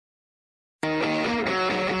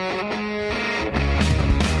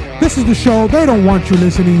This is the show they don't want you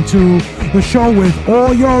listening to. The show with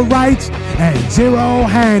all your rights and zero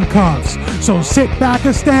handcuffs. So sit back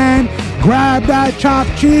or stand, grab that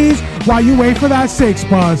chopped cheese while you wait for that six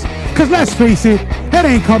buzz. Cause let's face it, it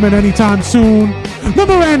ain't coming anytime soon. The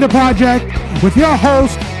Miranda Project with your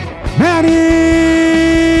host,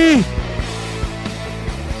 Manny.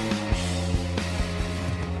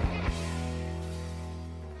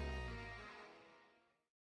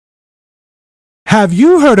 Have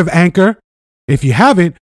you heard of Anchor? If you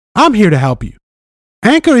haven't, I'm here to help you.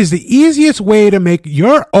 Anchor is the easiest way to make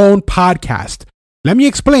your own podcast. Let me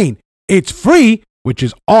explain. It's free, which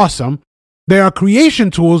is awesome. There are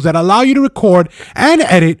creation tools that allow you to record and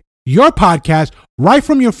edit your podcast right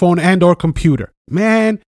from your phone and or computer.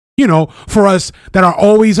 Man, you know, for us that are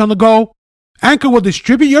always on the go, Anchor will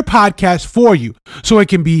distribute your podcast for you so it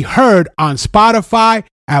can be heard on Spotify,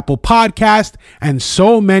 Apple Podcast, and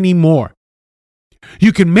so many more.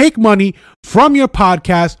 You can make money from your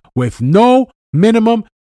podcast with no minimum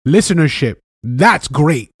listenership. That's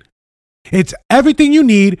great. It's everything you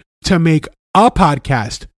need to make a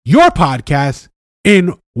podcast, your podcast,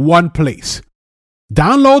 in one place.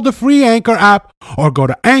 Download the free Anchor app or go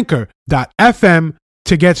to anchor.fm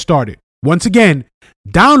to get started. Once again,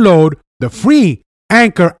 download the free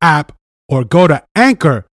Anchor app or go to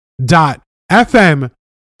anchor.fm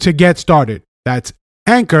to get started. That's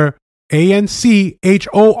Anchor,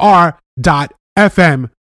 ANCHOR.FM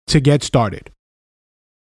to get started.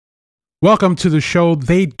 Welcome to the show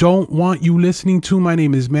they don't want you listening to. My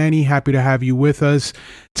name is Manny. Happy to have you with us.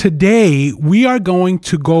 Today, we are going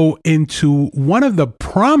to go into one of the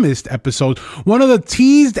promised episodes, one of the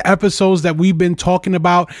teased episodes that we've been talking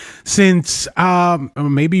about since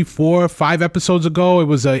maybe 4 or 5 episodes ago. It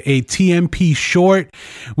was a TMP short.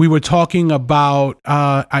 We were talking about,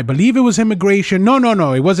 I believe it was immigration.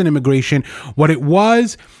 No, it wasn't immigration. What it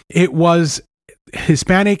was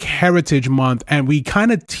Hispanic Heritage Month, and we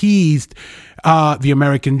kind of teased the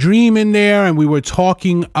American Dream in there, and we were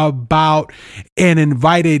talking about an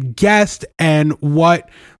invited guest and what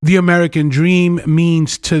the American Dream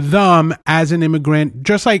means to them as an immigrant,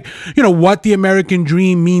 just like, you know, what the American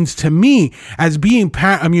Dream means to me as being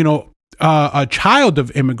a child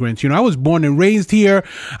of immigrants. You know, I was born and raised here,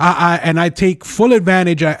 and I take full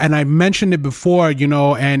advantage. And I mentioned it before, you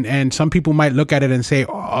know, and some people might look at it and say,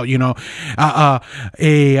 oh, you know,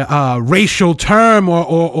 a racial term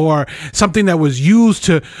or something that was used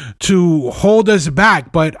to hold us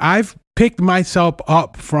back. But I've picked myself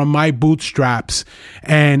up from my bootstraps,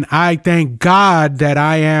 and I thank God that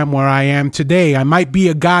I am where I am today. I might be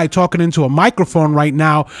a guy talking into a microphone right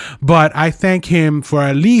now, but I thank him for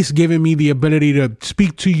at least giving me the ability to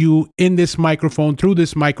speak to you in this microphone, through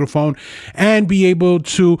this microphone, and be able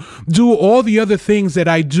to do all the other things that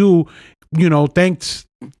I do, you know,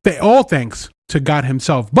 all thanks to God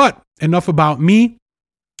himself. But enough about me.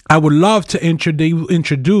 I would love to introduce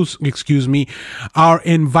our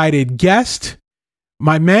invited guest,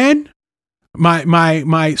 my man,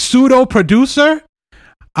 my pseudo producer.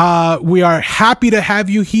 We are happy to have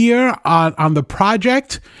you here on the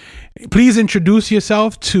project. Please introduce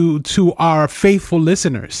yourself to our faithful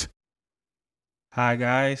listeners. Hi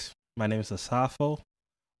guys, my name is Asafo,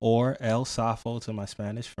 or El Safo to my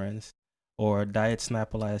Spanish friends, or Diet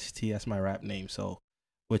Snapple IST as my rap name. So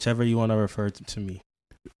whichever you want to refer to me.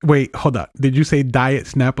 Wait, hold up. Did you say Diet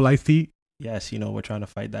Snapple Iced Tea? Yes, you know, we're trying to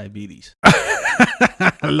fight diabetes.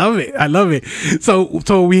 I love it.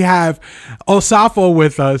 So we have Osafo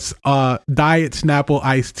with us, Diet Snapple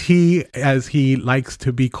Iced Tea, as he likes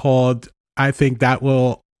to be called. I think that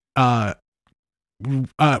will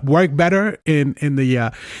work better in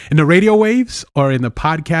the radio waves or in the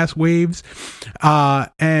podcast waves,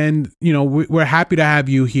 and you know, we're happy to have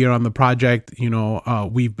you here on the project. You know,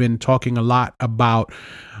 we've been talking a lot about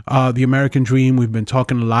the American Dream. We've been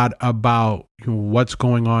talking a lot about, you know, what's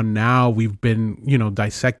going on now. We've been, you know,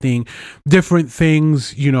 dissecting different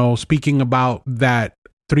things, you know, speaking about that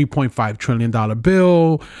 $3.5 trillion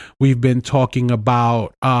bill. We've been talking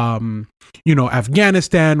about, you know,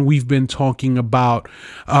 Afghanistan. We've been talking about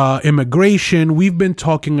immigration. We've been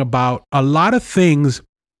talking about a lot of things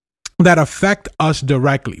that affect us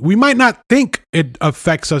directly. We might not think it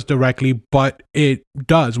affects us directly, but it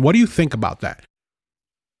does. What do you think about that?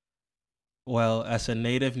 Well, as a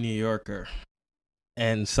native New Yorker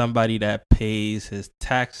and somebody that pays his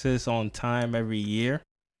taxes on time every year,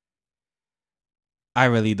 I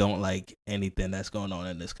really don't like anything that's going on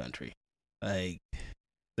in this country. Like,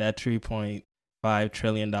 that $3.5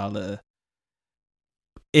 trillion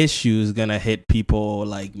issue is going to hit people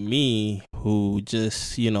like me who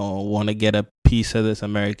just, you know, want to get a piece of this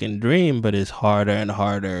American dream, but it's harder and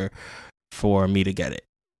harder for me to get it.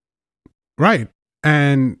 Right.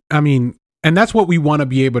 And I mean, and that's what we want to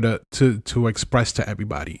be able to express to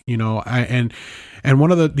everybody, you know. And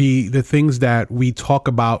one of the things that we talk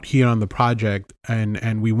about here on the project,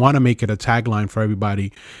 and we want to make it a tagline for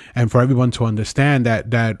everybody and for everyone to understand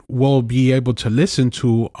that we'll be able to listen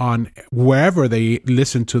to on wherever they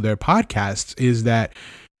listen to their podcasts, is that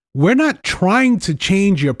we're not trying to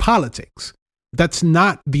change your politics. That's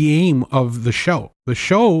not the aim of the show. The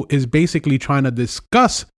show is basically trying to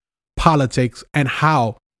discuss politics and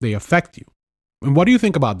how they affect you. And what do you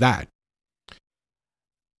think about that?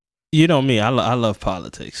 You know me, I love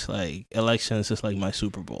politics. Like, elections is like my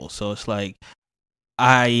Super Bowl. So it's like,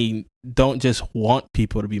 I don't just want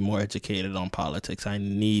people to be more educated on politics. I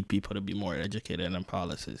need people to be more educated on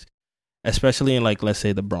politics. Especially in, like, let's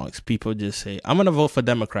say the Bronx. People just say, I'm going to vote for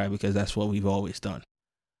Democrat because that's what we've always done.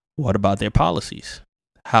 What about their policies?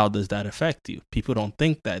 How does that affect you? People don't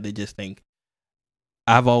think that. They just think,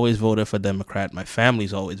 I've always voted for Democrat. My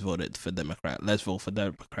family's always voted for Democrat. Let's vote for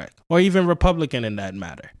Democrat. Or even Republican in that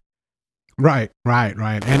matter. Right.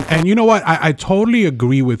 And you know what? I totally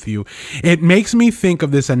agree with you. It makes me think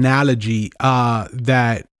of this analogy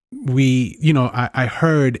that I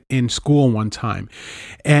heard in school one time.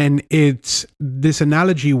 And it's this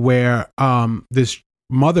analogy where this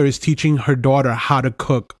mother is teaching her daughter how to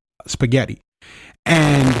cook spaghetti.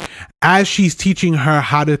 And as she's teaching her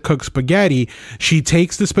how to cook spaghetti, she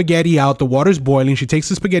takes the spaghetti out, the water's boiling, she takes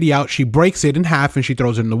the spaghetti out, she breaks it in half and she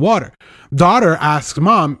throws it in the water. Daughter asks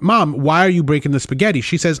mom, why are you breaking the spaghetti?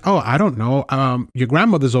 She says, oh, I don't know. Your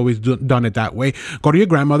grandmother's always done it that way. Go to your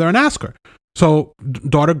grandmother and ask her. So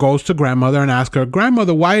daughter goes to grandmother and asks her,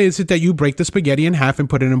 grandmother, why is it that you break the spaghetti in half and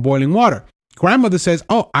put it in boiling water? Grandmother says,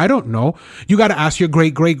 oh, I don't know. You got to ask your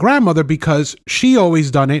great-great-grandmother because she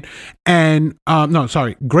always done it. And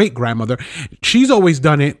great-grandmother. She's always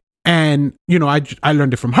done it. And, I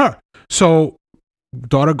learned it from her. So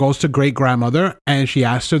daughter goes to great-grandmother and she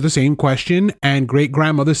asks her the same question. And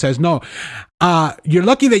great-grandmother says, no, you're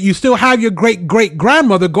lucky that you still have your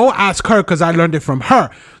great-great-grandmother. Go ask her because I learned it from her.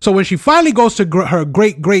 So when she finally goes to her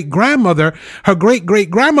great-great-grandmother, her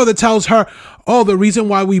great-great-grandmother tells her, oh, the reason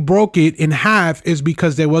why we broke it in half is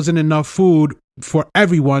because there wasn't enough food for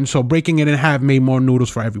everyone. So breaking it in half made more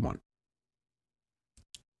noodles for everyone.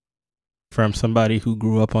 From somebody who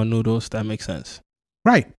grew up on noodles, that makes sense.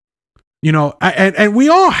 Right. And we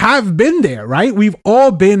all have been there, right? We've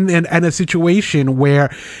all been in a situation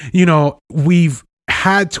where, we've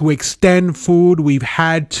had to extend food. We've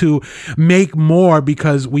had to make more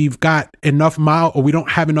because we've got enough mouths, or we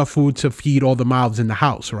don't have enough food to feed all the mouths in the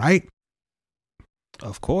house, right?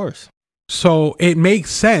 Of course. So it makes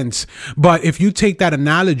sense. But if you take that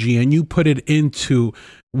analogy and you put it into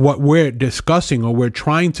what we're discussing or we're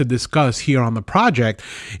trying to discuss here on the project,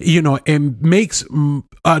 it makes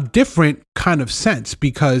a different kind of sense.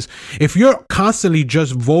 Because if you're constantly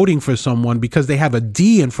just voting for someone because they have a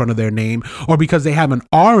D in front of their name or because they have an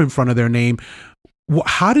R in front of their name,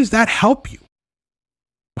 how does that help you?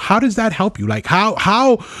 How does that help you? Like,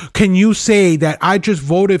 how can you say that I just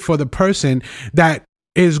voted for the person that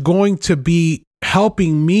is going to be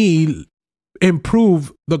helping me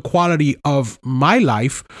improve the quality of my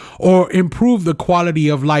life or improve the quality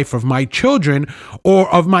of life of my children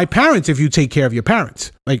or of my parents if you take care of your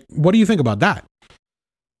parents? Like, what do you think about that?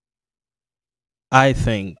 I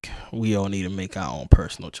think we all need to make our own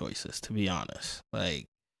personal choices, to be honest. Like,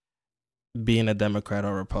 being a Democrat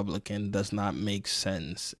or Republican does not make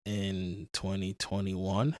sense in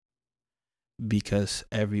 2021 because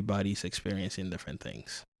everybody's experiencing different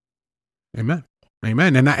things. Amen.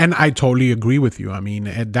 And I totally agree with you. I mean,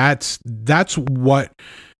 that's what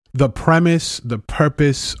the premise, the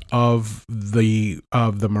purpose of the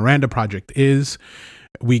Miranda Project is.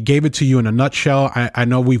 We gave it to you in a nutshell. I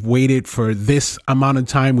know we've waited for this amount of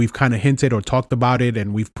time. We've kind of hinted or talked about it,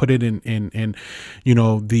 and we've put it in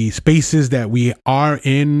the spaces that we are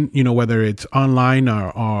in, whether it's online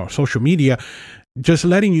or social media, just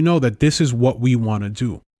letting you know that this is what we want to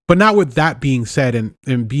do. But now with that being said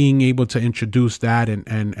and being able to introduce that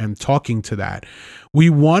and talking to that, we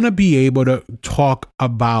want to be able to talk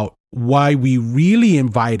about why we really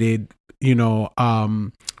invited, what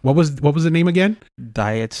was the name again?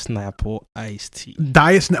 Diet Snapple Iced Tea.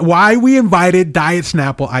 Why we invited Diet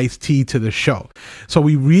Snapple Iced Tea to the show. So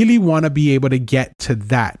we really want to be able to get to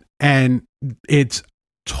that. And it's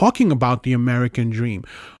talking about the American dream.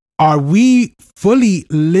 Are we fully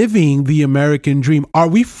living the American dream? Are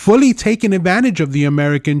we fully taking advantage of the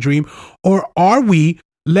American dream? Or are we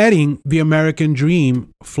letting the American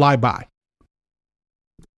dream fly by?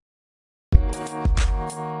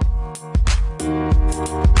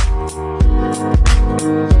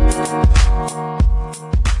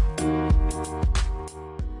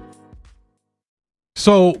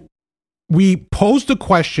 So we posed a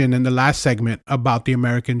question in the last segment about the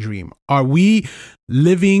American dream. Are we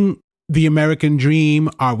living the American dream?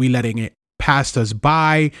 Are we letting it pass us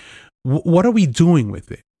by? What are we doing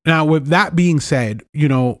with it? Now, with that being said,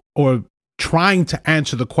 or trying to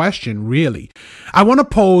answer the question, really, I want to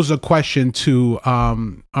pose a question to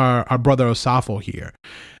our brother Osafo here.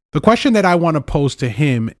 The question that I want to pose to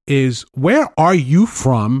him is, where are you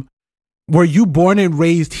from? Were you born and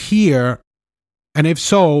raised here? And if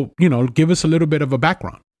so, give us a little bit of a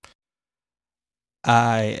background.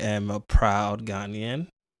 I am a proud Ghanaian,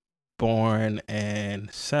 born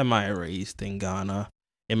and semi-raised in Ghana,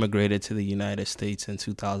 immigrated to the United States in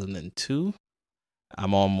 2002.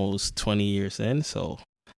 I'm almost 20 years in, so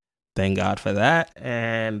thank God for that.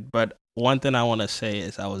 But one thing I want to say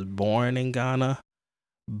is I was born in Ghana,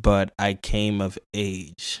 but I came of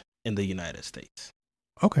age in the United States.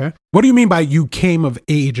 Okay. What do you mean by you came of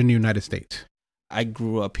age in the United States? I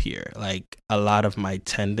grew up here. Like, a lot of my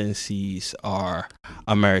tendencies are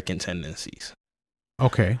American tendencies.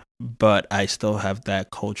 Okay. But I still have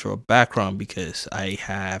that cultural background because I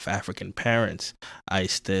have African parents. I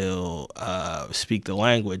still speak the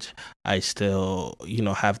language. I still,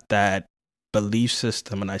 have that belief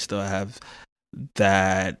system, and I still have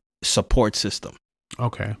that support system.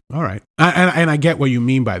 Okay. All right. And I get what you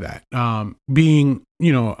mean by that. Being,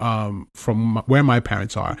 from where my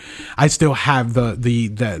parents are, I still have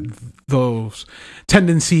those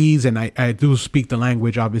tendencies, and I do speak the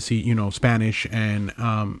language, obviously, Spanish, and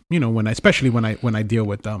especially when I deal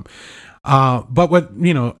with them. But what,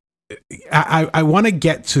 I want to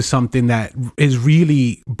get to something that is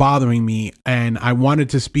really bothering me, and I wanted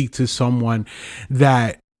to speak to someone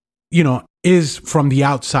that, is from the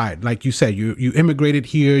outside. Like you said, you immigrated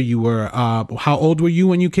here. You were, how old were you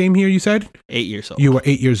when you came here, you said? 8 years old. You were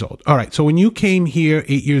 8 years old. All right. So when you came here,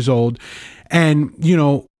 8 years old, and,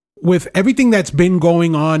 with everything that's been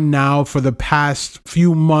going on now for the past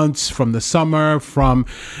few months, from the summer, from,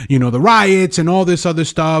 the riots and all this other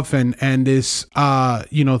stuff, and this,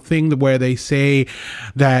 thing where they say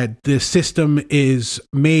that the system is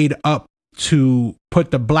made up to put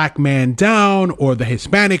the black man down or the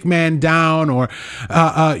Hispanic man down, or,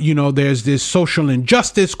 there's this social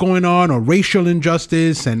injustice going on, or racial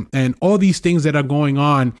injustice, and all these things that are going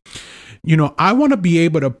on. I want to be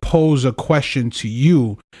able to pose a question to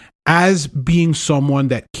you as being someone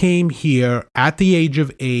that came here at the age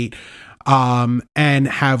of 8, and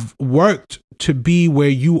have worked to be where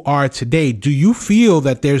you are today. Do you feel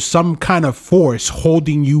that there's some kind of force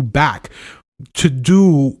holding you back to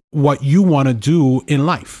do what you want to do in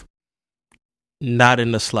life? Not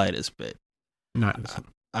in the slightest bit. Not.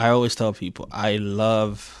 I always tell people I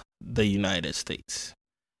love the United States.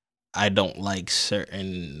 I don't like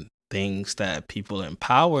certain things that people in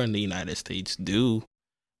power in the United States do.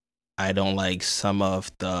 I don't like some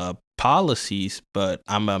of the policies, but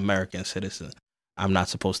I'm an American citizen. I'm not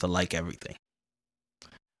supposed to like everything.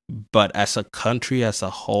 But as a country as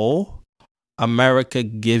a whole, America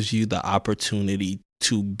gives you the opportunity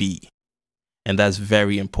to be. And that's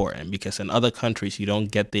very important, because in other countries, you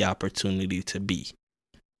don't get the opportunity to be.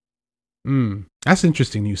 That's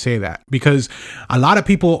interesting you say that, because a lot of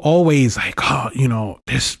people always like,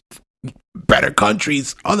 there's better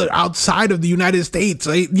countries outside of the United States.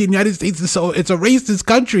 The United States it's a racist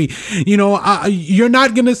country. You're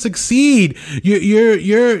not gonna succeed.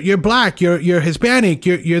 You're black. You're Hispanic.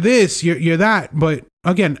 You're this. You're that. But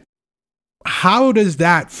again, how does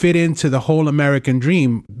that fit into the whole American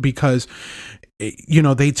dream? Because,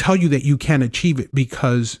 they tell you that you can't achieve it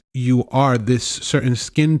because you are this certain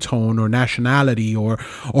skin tone or nationality or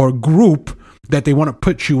group that they want to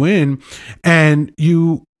put you in. And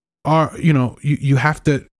you are, you have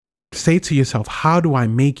to say to yourself, how do I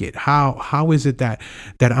make it? How is it that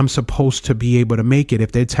I'm supposed to be able to make it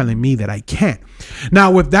if they're telling me that I can't? Now,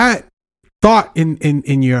 with that thought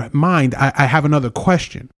in your mind, I have another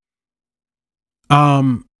question.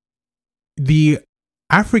 The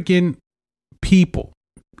African people,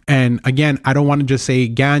 and again, I don't want to just say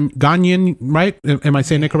Ghanaian, right? Am I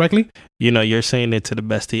saying it correctly? You're saying it to the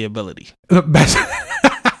best of your ability. The best.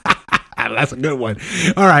 That's a good one.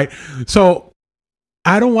 All right. So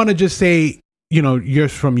I don't want to just say, you're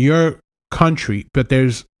from your country, but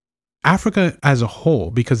there's Africa as a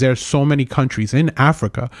whole, because there are so many countries in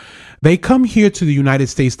Africa. They come here to the United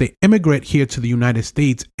States, they immigrate here to the United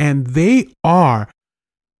States, and they are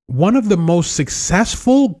one of the most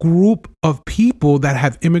successful group of people that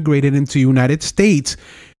have immigrated into the United States.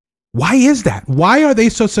 Why is that? Why are they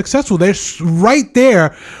so successful? They're right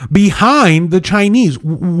there behind the Chinese.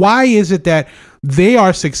 Why is it that they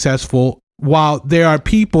are successful while there are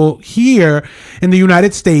people here in the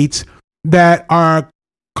United States that are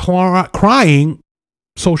crying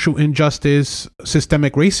social injustice,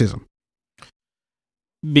 systemic racism?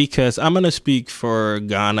 Because I'm going to speak for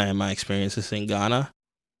Ghana and my experiences in Ghana.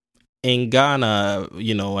 In Ghana,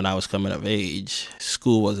 when I was coming of age,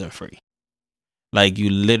 school wasn't free. Like, you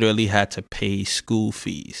literally had to pay school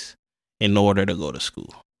fees in order to go to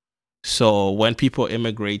school. So when people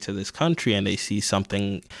immigrate to this country and they see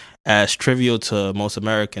something as trivial to most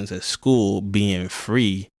Americans as school being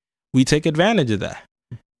free, we take advantage of that.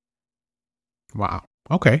 Wow.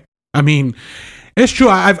 Okay. I mean, it's true.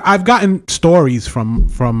 I've gotten stories from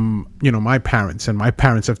my parents, and my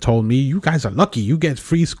parents have told me, you guys are lucky. You get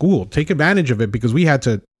free school. Take advantage of it, because we had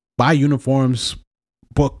to buy uniforms,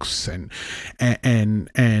 books, and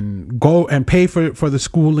go and pay for the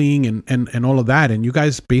schooling and all of that. And you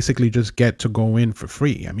guys basically just get to go in for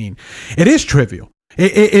free. I mean, it is trivial.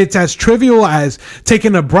 It's as trivial as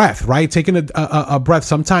taking a breath, right? Taking a breath.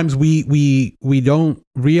 Sometimes we don't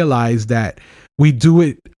realize that we do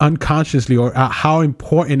it unconsciously, or how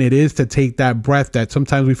important it is to take that breath, that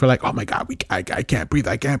sometimes we feel like, oh my God, I can't breathe.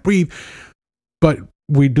 I can't breathe. But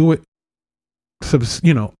we do it,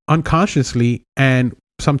 unconsciously. And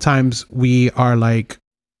sometimes we are like,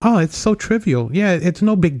 oh, it's so trivial. Yeah, it's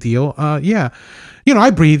no big deal. Yeah. I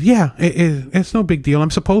breathe. Yeah, it's no big deal. I'm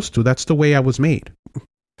supposed to. That's the way I was made.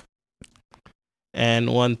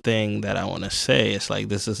 And one thing that I want to say is, like,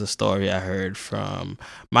 this is a story I heard from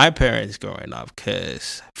my parents growing up.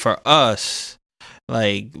 Because for us,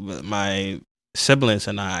 like, my siblings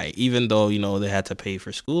and I, even though, they had to pay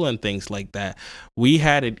for school and things like that, we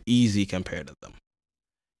had it easy compared to them.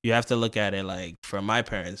 You have to look at it, like, from my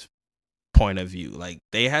parents' point of view. Like,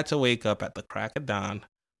 they had to wake up at the crack of dawn,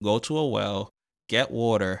 go to a well, get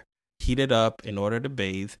water, heat it up in order to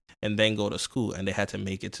bathe, and then go to school. And they had to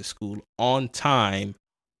make it to school on time,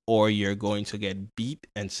 or you're going to get beat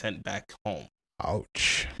and sent back home.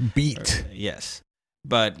 Ouch. Beat. Yes.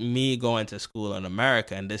 But me going to school in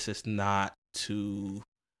America, and this is not to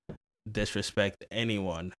disrespect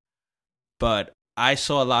anyone, but I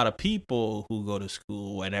saw a lot of people who go to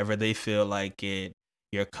school whenever they feel like it,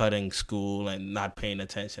 you're cutting school and not paying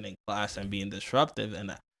attention in class and being disruptive.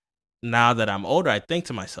 And now that I'm older, I think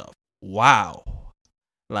to myself, wow,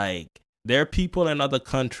 like, there are people in other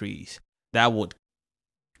countries that would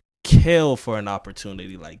kill for an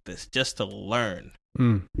opportunity like this just to learn.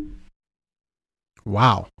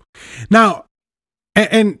 Wow. Now,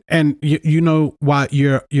 and you know what,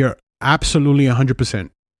 you're absolutely 100%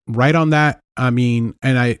 right on that. I mean,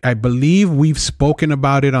 and I believe we've spoken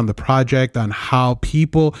about it on the project, on how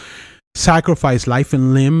people sacrifice life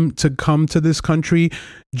and limb to come to this country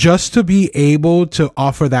just to be able to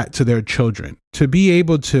offer that to their children, to be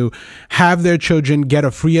able to have their children get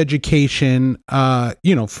a free education,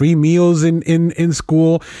 free meals in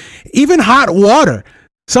school, even hot water.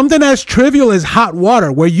 Something as trivial as hot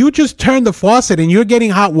water, where you just turn the faucet and you're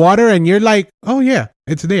getting hot water and you're like, oh yeah,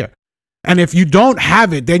 it's there. And if you don't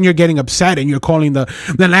have it, then you're getting upset and you're calling the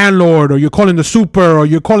landlord, or you're calling the super, or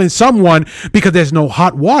you're calling someone because there's no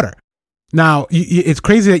hot water. Now, it's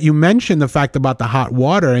crazy that you mentioned the fact about the hot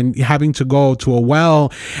water and having to go to a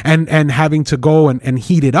well and having to go and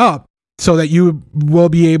heat it up so that you will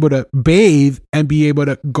be able to bathe and be able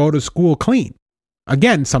to go to school clean.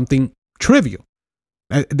 Again, something trivial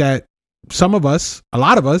that some of us, a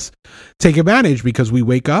lot of us, take advantage because we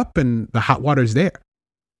wake up and the hot water is there.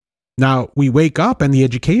 Now, we wake up and the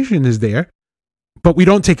education is there, but we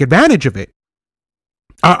don't take advantage of it.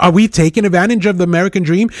 Are we taking advantage of the American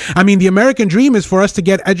dream? I mean, the American dream is for us to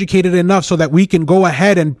get educated enough so that we can go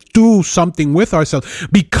ahead and do something with ourselves,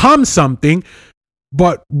 become something,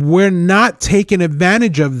 but we're not taking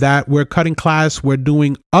advantage of that. We're cutting class. We're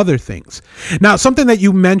doing other things. Now, something that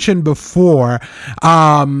you mentioned before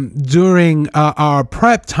during our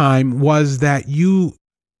prep time was that you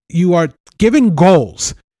are giving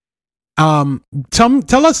goals. Tell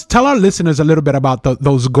our listeners a little bit about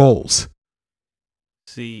those goals.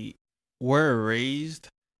 See, we're raised.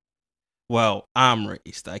 Well, I'm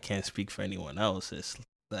raised. I can't speak for anyone else. It's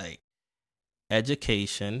like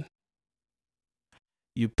education.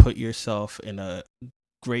 You put yourself in a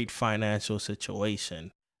great financial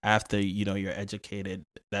situation after, you're educated.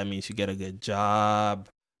 That means you get a good job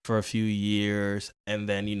for a few years, and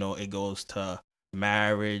then, it goes to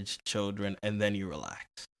marriage, children, and then you relax.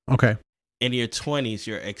 Okay. In your 20s,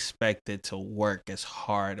 you're expected to work as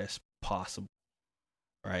hard as possible.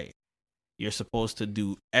 Right. You're supposed to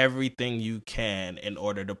do everything you can in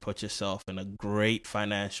order to put yourself in a great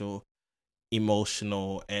financial,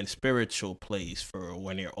 emotional, and spiritual place for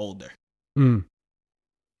when you're older.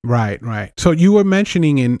 Right, right. So you were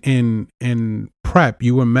mentioning in prep,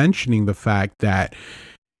 you were mentioning the fact that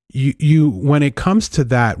you when it comes to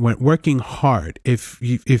that, when working hard, if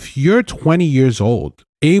you're 20 years old,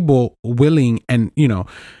 able, willing, and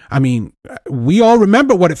I mean, we all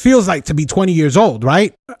remember what it feels like to be 20 years old,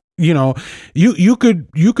 right? You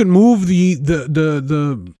could move you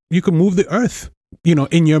could move the earth,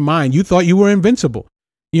 in your mind. You thought you were invincible.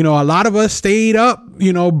 A lot of us stayed up,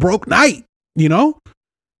 broke night,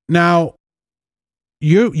 Now,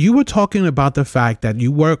 you were talking about the fact that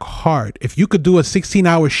you work hard. If you could do a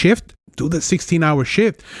 16-hour shift, do the 16-hour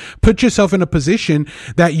shift. Put yourself in a position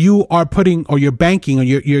that you are putting, or you're banking, or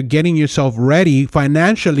you're getting yourself ready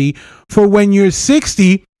financially for when you're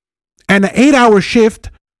 60 and an 8-hour shift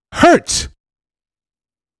hurts.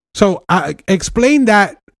 So explain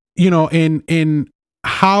that, in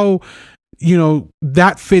how,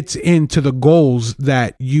 that fits into the goals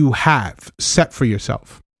that you have set for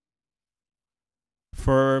yourself.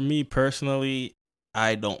 For me personally,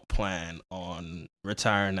 I don't plan on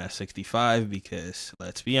retiring at 65 because,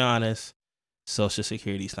 let's be honest, Social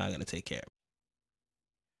Security is not going to take care of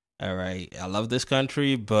me. All right. I love this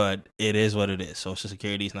country, but it is what it is. Social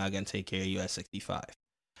Security is not going to take care of you at 65.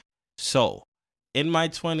 So, in my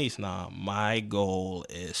 20s now, my goal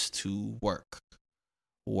is to work,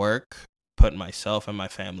 put myself and my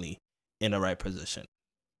family in the right position,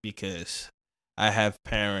 because I have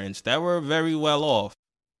parents that were very well off,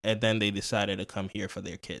 and then they decided to come here for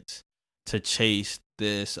their kids to chase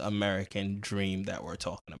this American dream that we're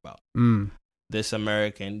talking about. This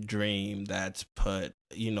American dream that's put,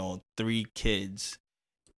 3 kids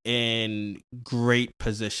in great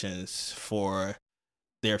positions for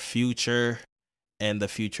their future and the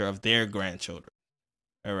future of their grandchildren.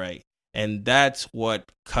 All right. And that's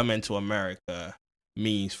what coming to America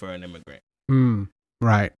means for an immigrant.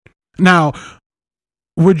 Right. Now,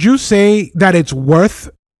 would you say that it's worth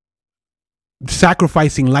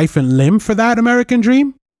sacrificing life and limb for that American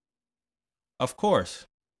dream? Of course.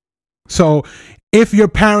 So if your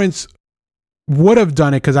parents would have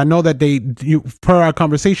done it, because I know that per our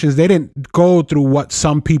conversations, they didn't go through what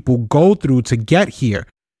some people go through to get here.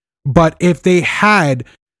 But if they had,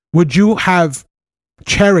 would you have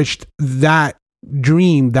cherished that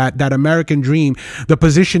dream, that American dream, the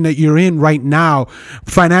position that you're in right now,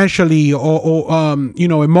 financially or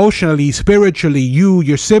emotionally, spiritually,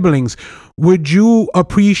 your siblings, would you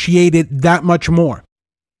appreciate it that much more?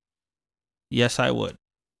 Yes, I would,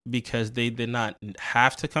 because they did not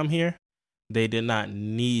have to come here. They did not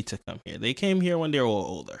need to come here. They came here when they were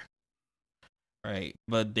older, right?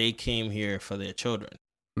 But they came here for their children.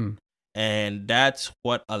 And that's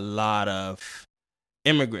what a lot of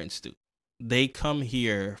immigrants do. They come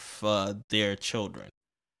here for their children,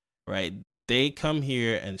 right? They come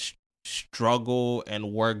here and struggle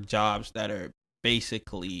and work jobs that are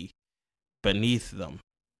basically beneath them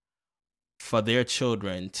for their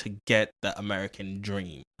children to get the American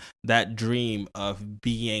dream, that dream of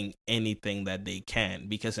being anything that they can.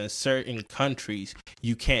 Because in certain countries,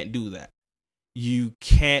 you can't do that. You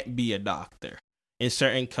can't be a doctor. In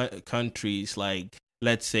certain countries, like,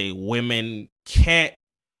 let's say, women can't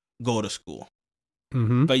go to school.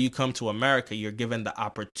 But you come to America, you're given the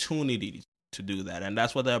opportunity to do that. And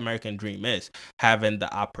that's what the American dream is, having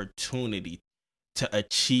the opportunity to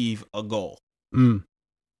achieve a goal.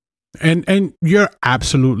 And you're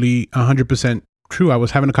absolutely 100% true. I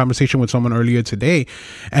was having a conversation with someone earlier today,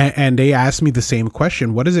 and they asked me the same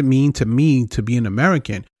question. What does it mean to me to be an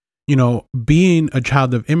American? Being a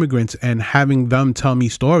child of immigrants and having them tell me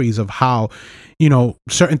stories of how,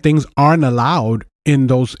 certain things aren't allowed in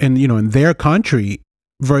their country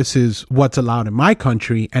versus what's allowed in my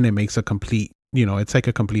country. And it makes a complete, it's like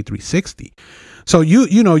a complete 360. So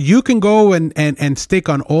you can go and stick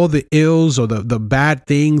on all the ills or the bad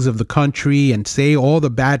things of the country and say all the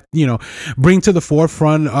bad, bring to the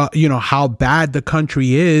forefront, how bad the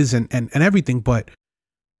country is and everything. But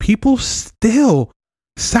people still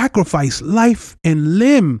sacrifice life and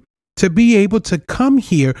limb to be able to come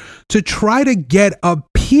here to try to get a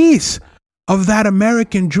piece of that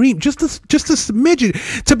American dream, just a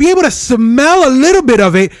smidgen, to be able to smell a little bit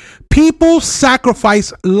of it. People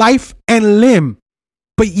sacrifice life and limb.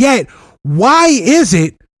 But yet, why is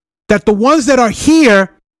it that the ones that are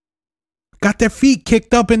here got their feet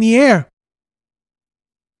kicked up in the air?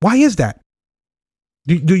 Why is that?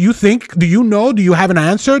 Do you think, do you know, do you have an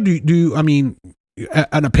answer? Do you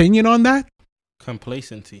an opinion on that?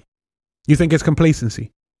 Complacency. You think it's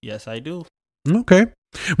complacency? Yes, I do. Okay.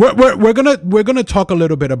 We're gonna talk a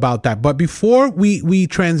little bit about that, but before we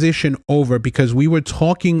transition over, because we were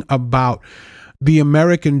talking about the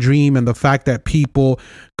American dream and the fact that people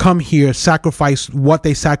come here, sacrifice what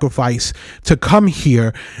they sacrifice to come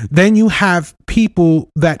here, then you have people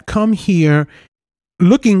that come here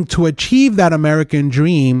looking to achieve that American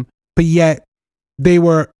dream, but yet they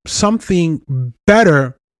were something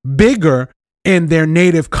better, bigger in their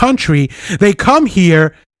native country. They come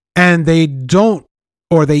here and they don't,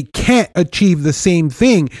 or they can't achieve the same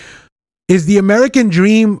thing. Is the American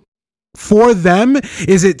dream for them?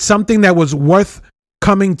 Is it something that was worth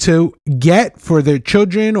coming to get for their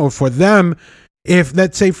children or for them? If,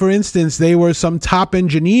 let's say, for instance, they were some top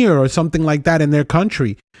engineer or something like that in their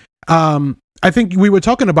country. I think we were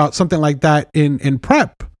talking about something like that in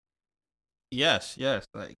prep. Yes.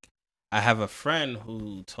 Like, I have a friend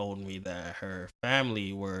who told me that her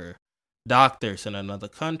family were doctors in another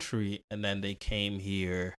country, and then they came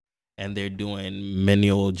here and they're doing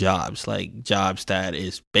menial jobs, like jobs that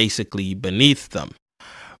is basically beneath them.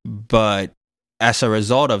 But as a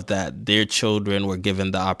result of that, their children were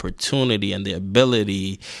given the opportunity and the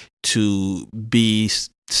ability to be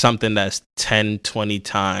something that's 10, 20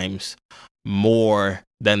 times more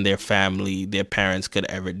than their parents could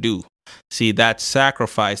ever do. See, that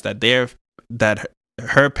sacrifice that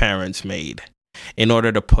her parents made in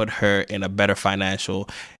order to put her in a better financial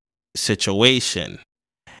situation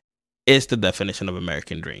is the definition of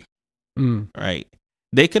American dream. Right?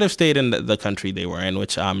 They could have stayed in the country they were in,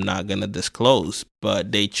 which I'm not going to disclose,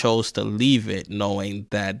 but they chose to leave it knowing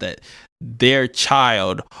that their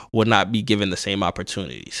child would not be given the same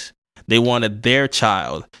opportunities. They wanted their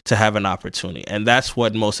child to have an opportunity. And that's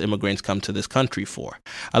what most immigrants come to this country for.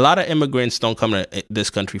 A lot of immigrants don't come to this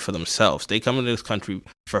country for themselves. They come to this country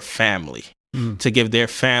for family, to give their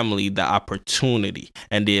family the opportunity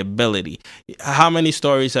and the ability. How many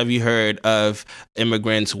stories have you heard of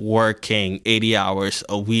immigrants working 80 hours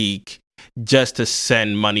a week just to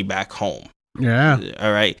send money back home? Yeah.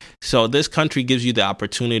 All right. So this country gives you the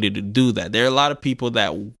opportunity to do that. There are a lot of people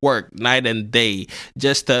that work night and day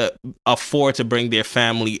just to afford to bring their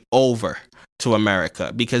family over to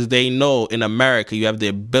America, because they know in America you have the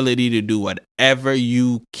ability to do whatever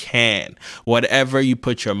you can, whatever you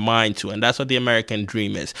put your mind to. And that's what the American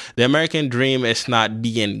dream is. The American dream is not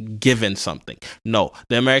being given something. No,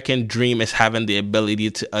 the American dream is having the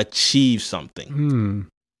ability to achieve something.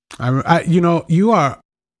 You are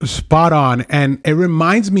spot on, and it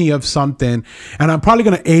reminds me of something, and I'm probably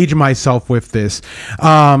going to age myself with this.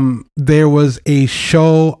 There was a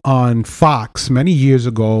show on Fox many years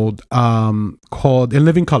ago called In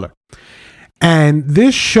Living Color. And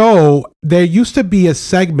this show, there used to be a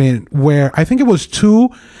segment where I think it was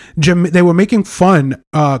they were making fun,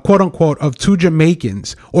 quote unquote, of two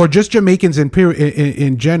Jamaicans, or just Jamaicans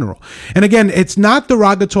in general. And again, it's not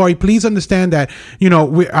derogatory. Please understand that,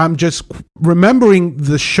 I'm just remembering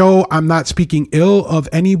the show. I'm not speaking ill of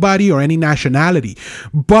anybody or any nationality.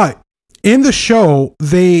 But in the show,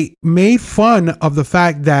 they made fun of the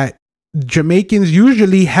fact that Jamaicans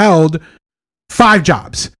usually held 5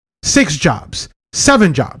 jobs, 6 jobs,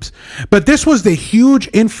 7 jobs. But this was the huge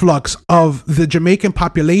influx of the Jamaican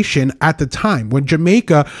population at the time when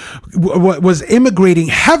Jamaica was immigrating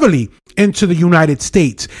heavily into the United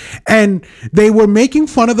States. And they were making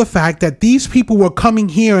fun of the fact that these people were coming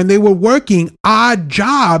here and they were working odd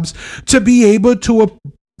jobs to be able to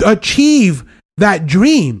achieve that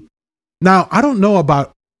dream. Now, I don't know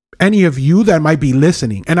about any of you that might be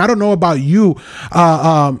listening, and I don't know about you.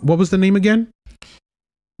 What was the name again?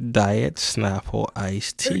 Diet Snapple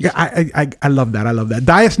iced tea. I love that. I love that.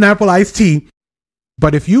 Diet Snapple iced tea.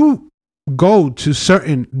 But if you go to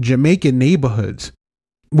certain Jamaican neighborhoods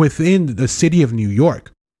within the city of New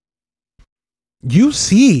York, you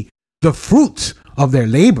see the fruits of their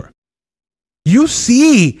labor. You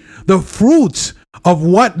see the fruits of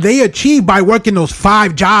what they achieve by working those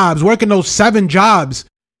 5 jobs, working those 7 jobs.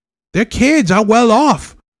 Their kids are well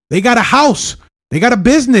off. They got a house. They got a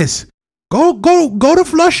business. Go to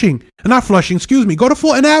Flushing. Not Flushing, excuse me. Go to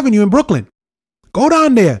Fulton Avenue in Brooklyn. Go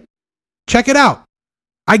down there. Check it out.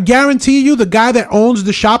 I guarantee you the guy that owns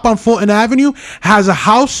the shop on Fulton Avenue has a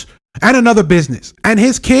house and another business. And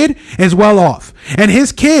his kid is well off. And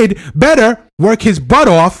his kid better work his butt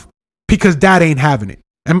off because dad ain't having it.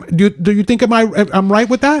 Do you think I'm right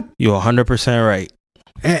with that? You're 100% right.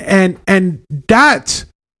 And that's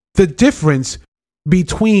the difference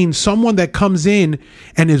between someone that comes in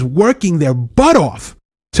and is working their butt off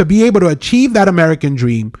to be able to achieve that American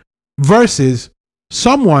dream versus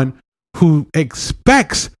someone who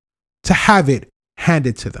expects to have it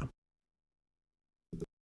handed to them.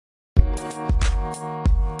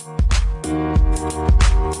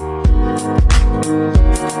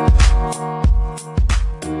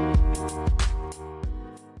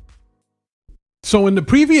 So in the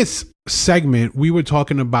previous segment, we were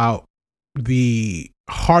talking about the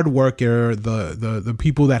hard worker, the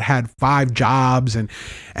people that had 5 jobs and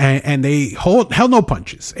they held no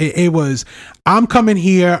punches. It was, I'm coming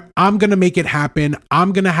here, I'm gonna make it happen,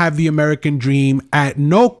 I'm gonna have the American dream at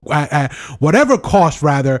whatever cost,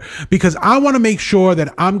 rather, because I want to make sure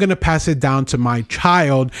that I'm gonna pass it down to my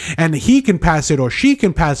child and he can pass it or she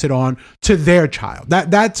can pass it on to their child.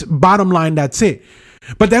 That's bottom line, that's it.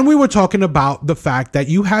 But then we were talking about the fact that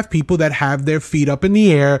you have people that have their feet up in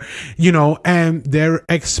the air, and they're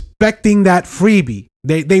expecting that freebie.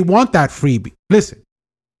 They want that freebie. Listen,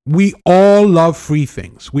 we all love free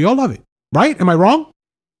things. We all love it, right? Am I wrong?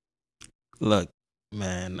 Look,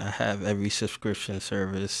 man, I have every subscription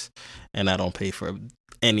service and I don't pay for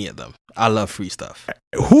any of them. I love free stuff.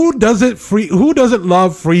 Who doesn't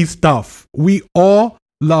love free stuff? We all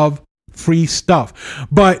love free stuff.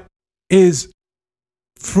 But is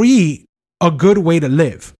free a good way to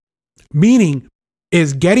live? Meaning,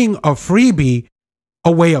 is getting a freebie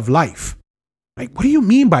a way of life? Like, what do you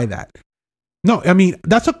mean by that? No, I mean,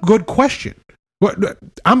 that's a good question.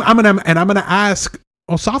 I'm gonna ask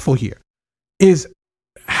Osafo here. Is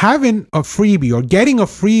having a freebie or getting a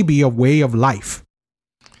freebie a way of life?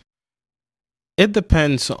 It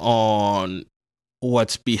depends on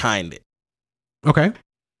what's behind it. Okay.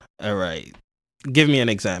 All right. Give me an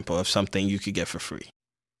example of something you could get for free.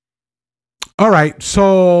 All right.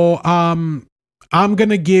 So I'm going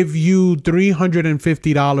to give you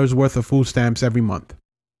 $350 worth of food stamps every month.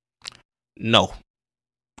 No.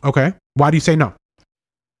 Okay. Why do you say no?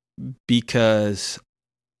 Because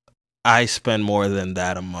I spend more than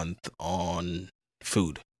that a month on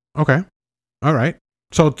food. Okay. All right.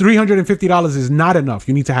 So $350 is not enough.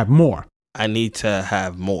 You need to have more. I need to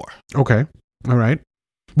have more. Okay. All right.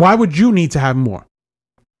 Why would you need to have more?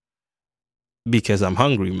 Because I'm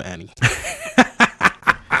hungry, Manny.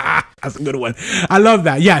 That's a good one. I love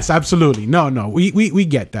that. Yes, absolutely. No, we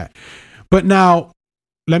get that. But now,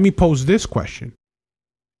 let me pose this question.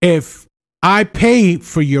 If I pay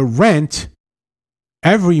for your rent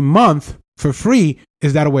every month for free,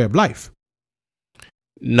 is that a way of life?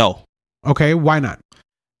 No. Okay, why not?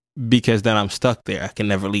 Because then I'm stuck there. I can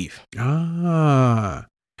never leave.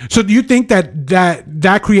 So do you think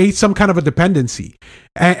that creates some kind of a dependency?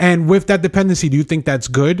 And with that dependency, do you think that's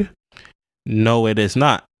good? No, it is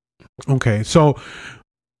not. Okay, so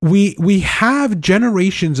we have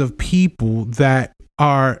generations of people that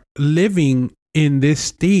are living in this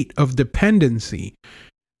state of dependency,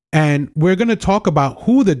 and we're going to talk about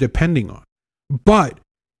who they're depending on. But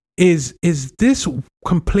is this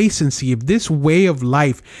complacency, of this way of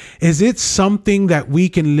life, is it something that we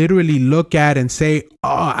can literally look at and say,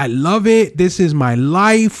 oh, I love it, this is my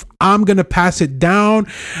life, I'm gonna pass it down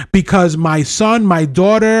because my son, my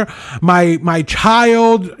daughter, my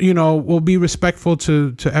child, will be respectful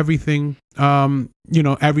to everything,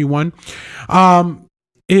 everyone,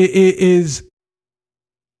 is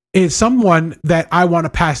someone that I want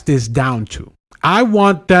to pass this down to. I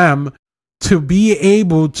want them to be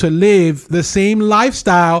able to live the same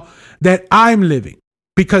lifestyle that I'm living.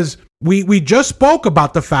 Because we just spoke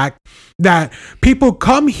about the fact that people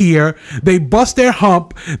come here, they bust their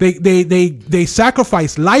hump, they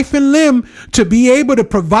sacrifice life and limb to be able to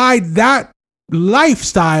provide that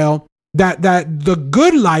lifestyle, that the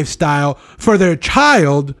good lifestyle for their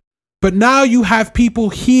child. But now you have people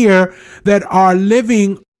here that are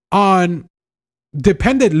living on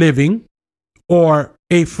dependent living, or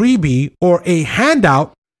a freebie, or a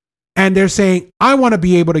handout, and they're saying, I want to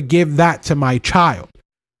be able to give that to my child.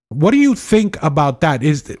 What do you think about that?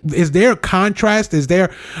 Is there a contrast? Is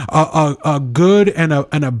there a good and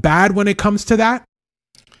a bad when it comes to that?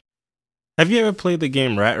 Have you ever played the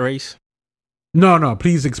game Rat Race? No,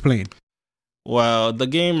 please explain. Well, the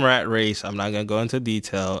game Rat Race, I'm not going to go into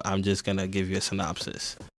detail. I'm just going to give you a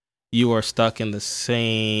synopsis. You are stuck in the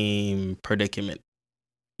same predicament.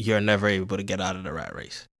 You're never able to get out of the rat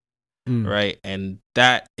race. Right? And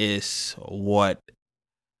that is what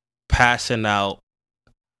passing out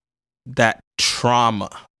that trauma,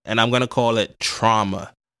 and I'm going to call it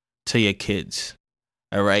trauma, to your kids.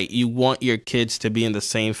 All right? You want your kids to be in the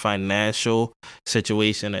same financial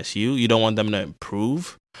situation as you. You don't want them to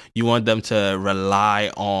improve. You want them to rely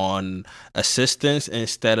on assistance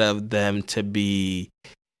instead of them to be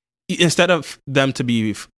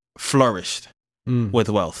flourished with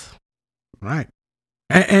wealth. Right.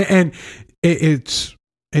 And it's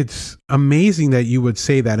amazing that you would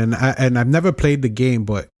say that. And I've never played the game,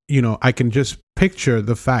 but I can just picture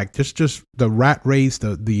the fact, just the rat race,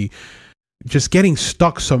 the just getting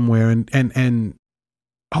stuck somewhere and I'm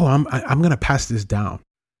going to pass this down.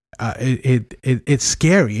 It's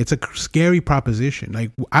scary. It's a scary proposition.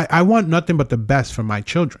 Like I want nothing but the best for my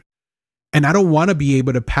children, and I don't want to be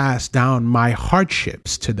able to pass down my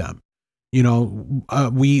hardships to them. You know,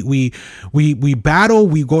 we battle,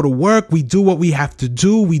 we go to work, we do what we have to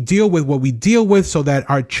do, we deal with what we deal with so that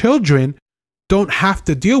our children don't have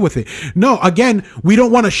to deal with it. No, again, we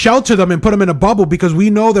don't want to shelter them and put them in a bubble because we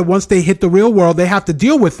know that once they hit the real world, they have to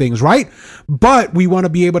deal with things, right? But we want to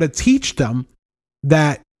be able to teach them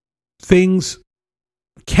that things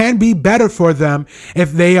can be better for them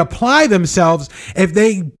if they apply themselves, if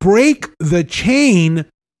they break the chain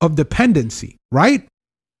of dependency, right?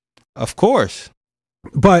 Of course.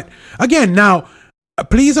 But again, now,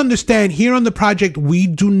 please understand, here on the project, we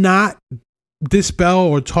do not dispel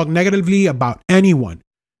or talk negatively about anyone.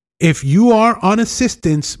 If you are on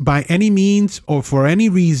assistance by any means or for any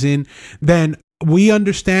reason, then we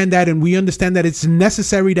understand that, and we understand that it's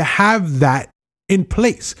necessary to have that in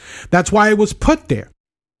place. That's why it was put there.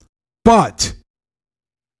 But,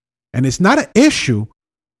 and it's not an issue,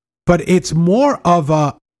 but it's more of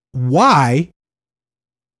a why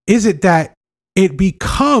is it that it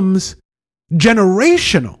becomes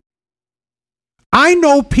generational. I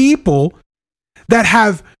know people that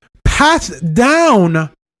have passed down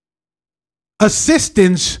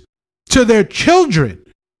assistance to their children.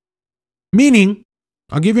 Meaning,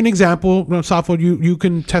 I'll give you an example. Safo, you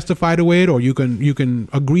can testify to it, or you can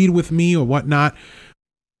agree with me or whatnot.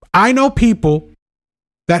 I know people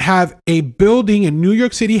that have a building in New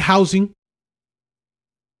York City housing.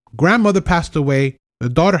 Grandmother passed away. The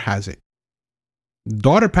daughter has it.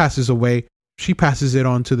 Daughter passes away. She passes it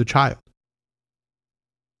on to the child.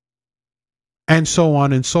 And so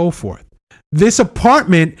on and so forth. This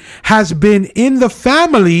apartment has been in the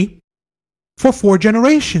family for 4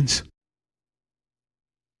 generations.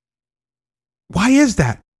 Why is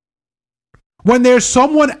that? When there's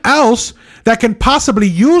someone else that can possibly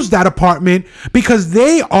use that apartment because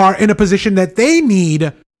they are in a position that they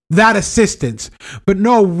need that assistance. But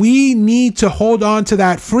no, we need to hold on to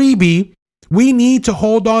that freebie. We need to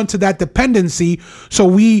hold on to that dependency. So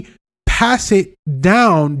we pass it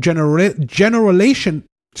down generation.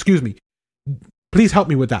 Excuse me. Please help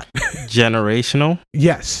me with that. Generational?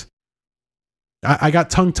 Yes. I got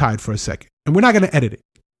tongue tied for a second, and we're not going to edit it.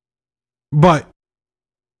 But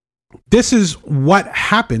this is what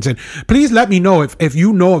happens. And please let me know if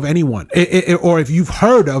you know of anyone or if you've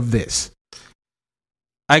heard of this.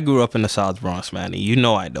 I grew up in the South Bronx, man. You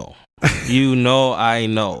know I don't. You know I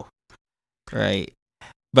know. Right?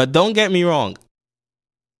 But don't get me wrong.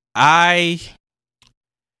 I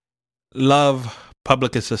love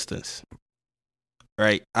public assistance.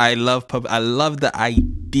 Right? I love the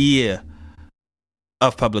idea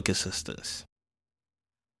of public assistance.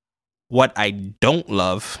 What I don't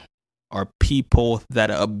love are people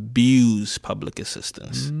that abuse public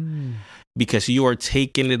assistance. Because you are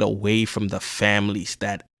taking it away from the families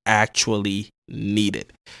that actually need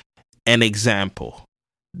it. An example,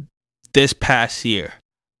 this past year,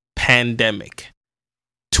 pandemic,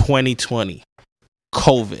 2020,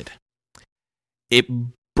 COVID, it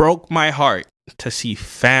broke my heart to see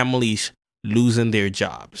families losing their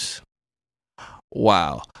jobs.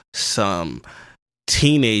 Wow, some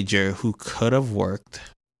teenager who could have worked.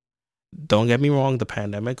 Don't get me wrong, the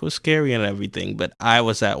pandemic was scary and everything, but I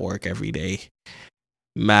was at work every day,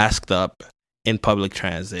 masked up in public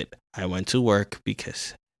transit. I went to work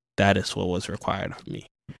because that is what was required of me.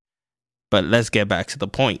 But let's get back to the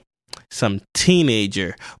point. Some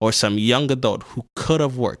teenager or some young adult who could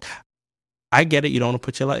have worked. I get it. You don't want to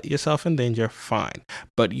put yourself in danger. Fine.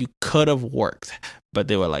 But you could have worked. But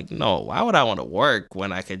they were like, no, why would I want to work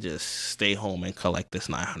when I could just stay home and collect this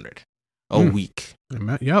 $900 a week?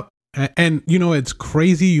 Yep. And you know, it's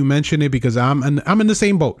crazy you mention it because I'm in the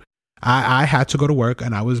same boat. I had to go to work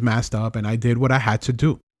and I was masked up and I did what I had to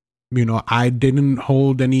do. You know, I didn't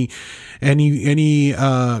hold any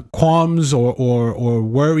qualms or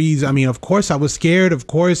worries. I mean, of course, I was scared. Of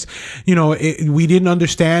course, you know, we didn't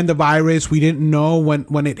understand the virus. We didn't know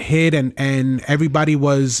when it hit, and everybody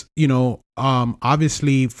was, you know,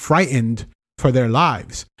 obviously frightened for their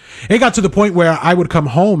lives. It got to the point where I would come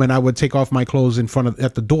home and I would take off my clothes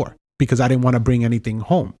at the door because I didn't want to bring anything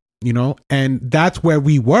home, you know, and that's where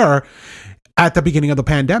we were at the beginning of the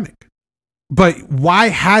pandemic. But why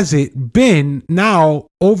has it been now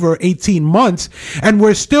over 18 months and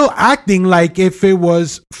we're still acting like if it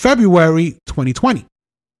was February 2020?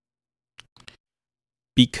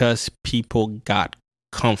 Because people got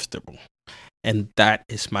comfortable. And that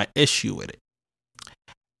is my issue with it.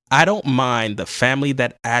 I don't mind the family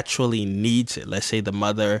that actually needs it. Let's say the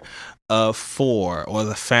mother of 4 or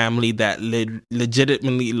the family that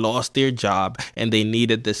legitimately lost their job and they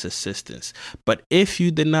needed this assistance. But if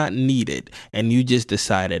you did not need it and you just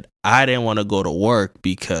decided, I didn't want to go to work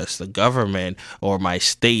because the government or my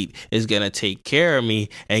state is going to take care of me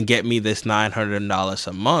and get me this $900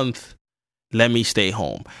 a month, let me stay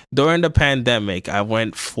home. During the pandemic, I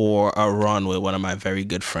went for a run with one of my very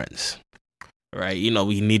good friends. Right, you know,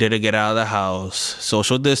 we needed to get out of the house,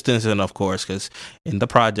 social distancing, of course, because in the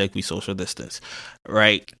project we social distance,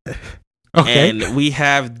 right? Okay. And we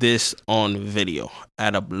have this on video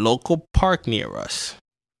at a local park near us.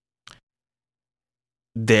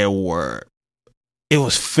 It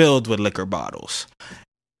was filled with liquor bottles,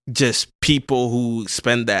 just people who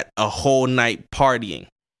spend a whole night partying.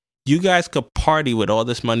 You guys could party with all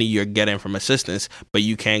this money you're getting from assistance, but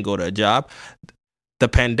you can't go to a job. The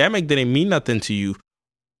pandemic didn't mean nothing to you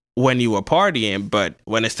when you were partying, but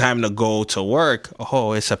when it's time to go to work,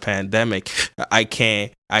 oh, it's a pandemic. I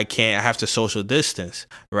have to social distance,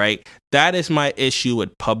 right? That is my issue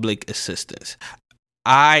with public assistance.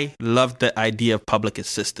 I love the idea of public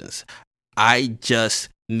assistance. I just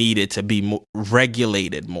need it to be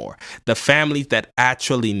regulated more. The families that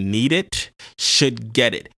actually need it should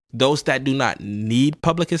get it. Those that do not need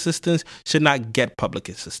public assistance should not get public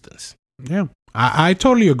assistance. Yeah, I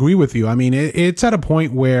totally agree with you. I mean, it's at a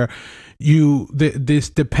point where this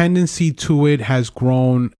dependency to it has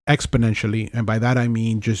grown exponentially. And by that, I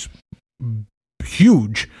mean just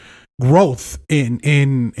huge growth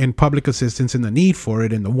in public assistance and the need for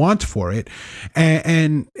it and the want for it.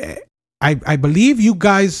 And I believe you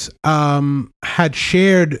guys had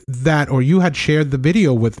shared that, or you had shared the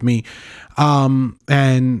video with me.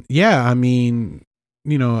 And yeah, I mean,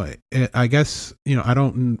 you know, I guess, you know, I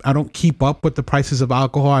don't keep up with the prices of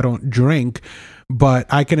alcohol. I don't drink, but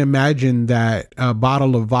I can imagine that a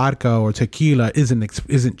bottle of vodka or tequila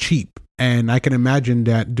isn't cheap. And I can imagine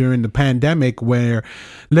that during the pandemic, where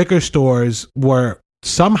liquor stores were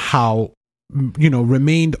somehow, you know,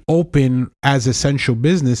 remained open as essential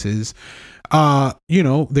businesses, you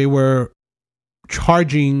know, they were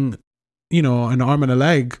charging, you know, an arm and a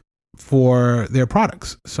leg for their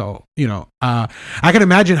products. So, you know, I can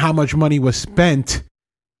imagine how much money was spent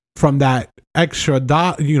from that extra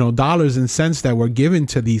dollars and cents that were given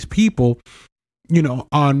to these people, you know,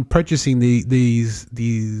 on purchasing these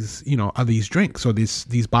you know, these drinks or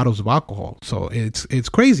these bottles of alcohol. So it's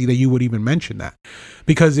crazy that you would even mention that,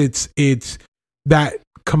 because it's that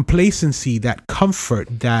complacency, that comfort,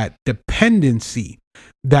 that dependency,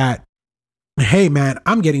 that, hey man,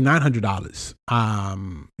 I'm getting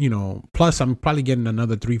 $900, you know, plus I'm probably getting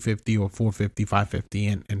another $350 or $450,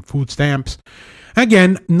 $550 in food stamps.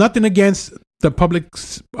 Again, nothing against the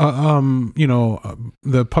public's, you know,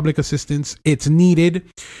 the public assistance. It's needed.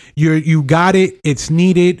 You got it. It's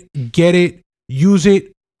needed. Get it. Use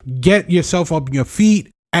it. Get yourself up on your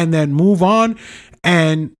feet, and then move on.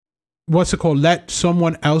 And what's it called? Let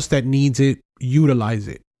someone else that needs it utilize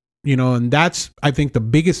it. You know, and that's, I think, the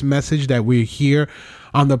biggest message that we hear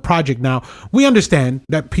on the project. Now, we understand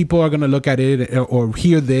that people are going to look at it or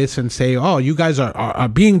hear this and say, oh, you guys are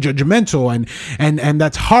being judgmental and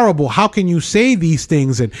that's horrible. How can you say these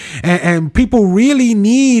things? And people really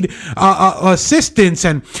need assistance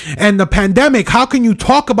and the pandemic. How can you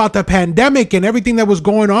talk about the pandemic and everything that was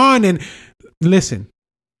going on? And listen,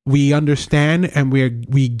 we understand and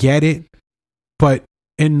we get it, but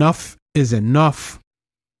enough is enough.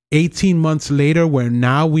 18 months later, where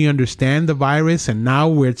now we understand the virus and now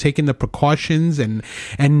we're taking the precautions and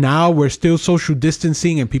now we're still social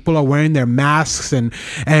distancing and people are wearing their masks and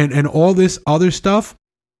all this other stuff.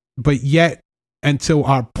 But yet, until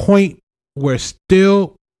our point, we're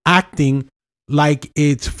still acting like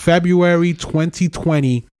it's February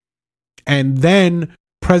 2020. And then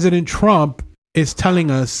President Trump is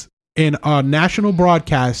telling us in our national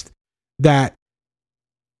broadcast that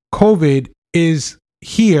COVID is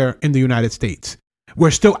here in the United States. We're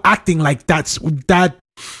still acting like that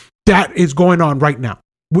is going on right now.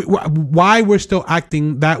 Why we're still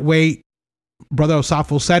acting that way? Brother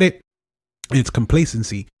Osafo said it. It's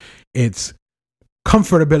complacency. It's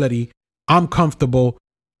comfortability. I'm comfortable.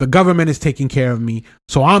 The government is taking care of me,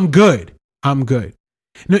 so I'm good. I'm good.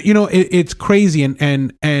 You know, it's crazy,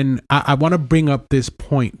 and I want to bring up this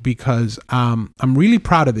point because I'm really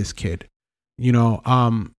proud of this kid. You know,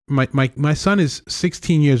 my son is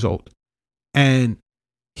 16 years old, and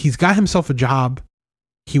he's got himself a job.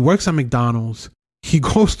 He works at McDonald's. He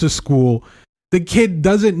goes to school. The kid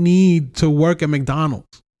doesn't need to work at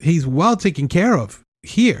McDonald's. He's well taken care of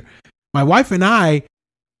here. My wife and I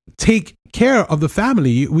take care of the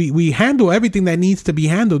family. We handle everything that needs to be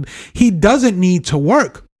handled. He doesn't need to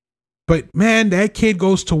work. But man, that kid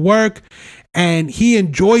goes to work and he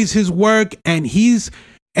enjoys his work, and he's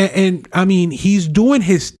doing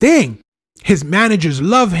his thing. His managers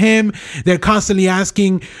love him. They're constantly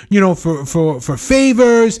asking, for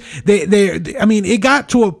favors. It got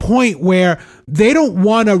to a point where they don't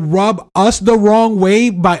want to rub us the wrong way.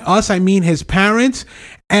 By us, I mean his parents.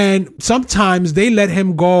 And sometimes they let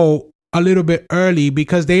him go a little bit early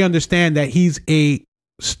because they understand that he's a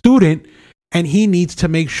student and he needs to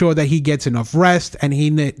make sure that he gets enough rest and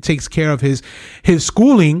he takes care of his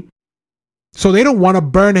schooling. So they don't want to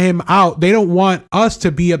burn him out. They don't want us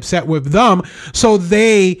to be upset with them. So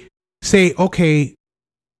they say, okay,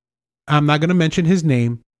 I'm not going to mention his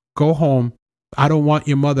name. Go home. I don't want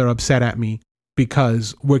your mother upset at me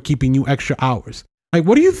because we're keeping you extra hours. Like,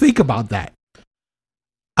 what do you think about that?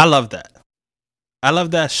 I love that. I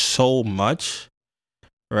love that so much,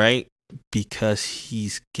 right? Because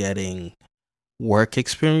he's getting work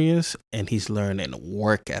experience and he's learning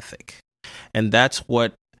work ethic. And that's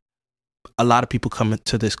what a lot of people come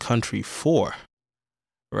into this country for,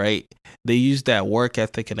 right? They use that work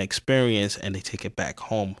ethic and experience and they take it back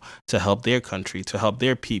home to help their country, to help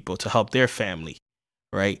their people, to help their family,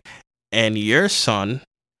 right? And your son,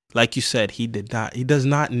 like you said, he does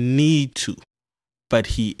not need to, but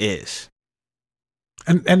he is.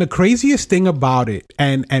 And the craziest thing about it,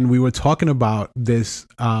 and we were talking about this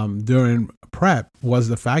during prep, was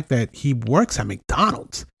the fact that he works at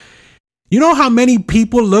McDonald's. You know how many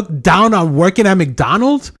people look down on working at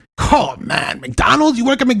McDonald's? Oh man, McDonald's? You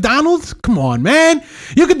work at McDonald's? Come on, man.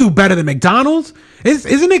 You could do better than McDonald's.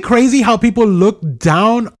 Isn't it crazy how people look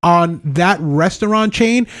down on that restaurant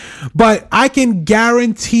chain? But I can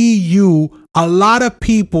guarantee you a lot of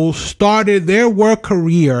people started their work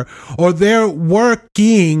career or they're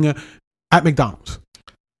working at McDonald's.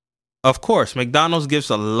 Of course, McDonald's gives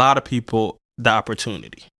a lot of people the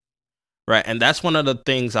opportunity. Right. And that's one of the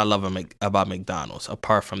things I love about McDonald's,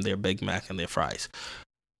 apart from their Big Mac and their fries.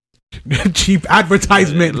 Cheap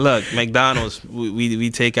advertisement. Look, McDonald's, we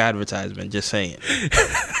take advertisement, just saying.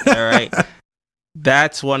 All right.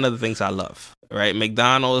 That's one of the things I love. Right.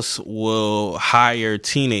 McDonald's will hire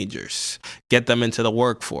teenagers, get them into the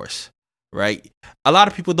workforce. Right. A lot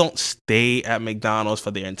of people don't stay at McDonald's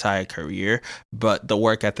for their entire career, but the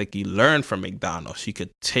work ethic you learn from McDonald's, you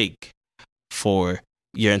could take for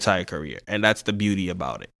your entire career, and that's the beauty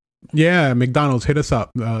about it. Yeah, McDonald's, hit us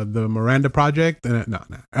up. The Miranda Project.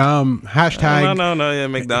 Hashtag. No. Yeah,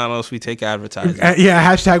 McDonald's, we take advertisement.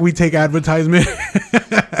 Hashtag we take advertisement.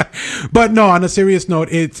 But no, on a serious note,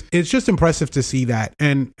 it's just impressive to see that,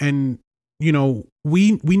 and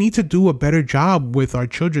we need to do a better job with our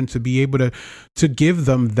children to be able to give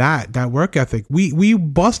them that work ethic. We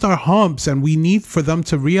bust our humps and we need for them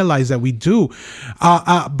to realize that we do.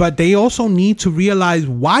 But they also need to realize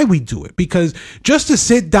why we do it, because just to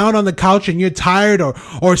sit down on the couch and you're tired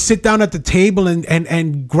or sit down at the table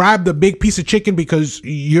and grab the big piece of chicken because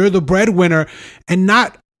you're the breadwinner and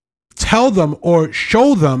not tell them or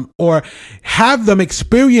show them or have them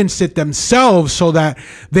experience it themselves so that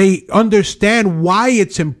they understand why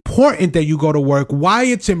it's important that you go to work, why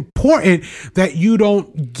it's important that you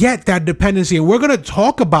don't get that dependency. And we're going to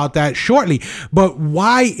talk about that shortly, but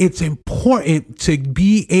why it's important to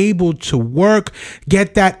be able to work,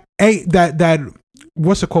 get that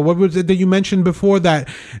what's it called? What was it that you mentioned before?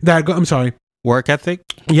 I'm sorry. Work ethic?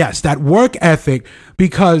 Yes, that work ethic,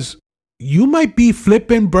 because you might be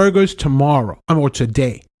flipping burgers tomorrow or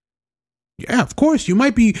today. Yeah, of course. You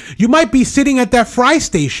might be sitting at that fry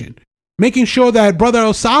station, making sure that Brother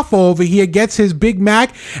El Safo over here gets his Big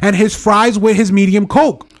Mac and his fries with his medium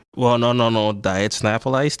Coke. Well, no. Diet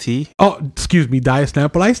Snapple iced tea. Oh, excuse me. Diet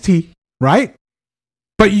Snapple iced tea. Right?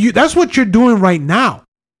 But that's what you're doing right now.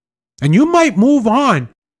 And you might move on.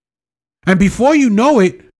 And before you know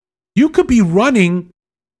it, you could be running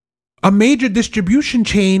a major distribution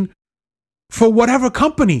chain for whatever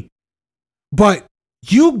company. But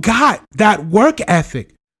you got that work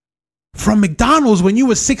ethic from McDonald's when you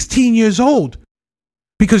were 16 years old,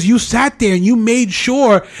 because you sat there and you made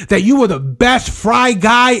sure that you were the best fry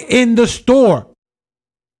guy in the store.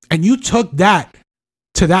 And you took that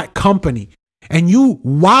to that company and you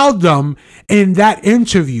wowed them in that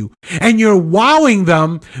interview. And you're wowing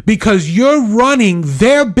them because you're running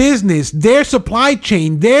their business, their supply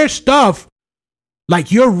chain, their stuff,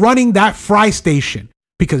 like you're running that fry station,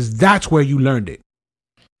 because that's where you learned it.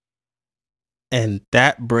 And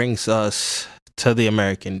that brings us to the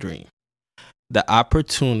American dream. The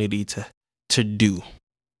opportunity to do.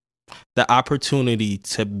 The opportunity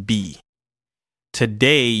to be.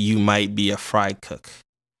 Today, you might be a fry cook,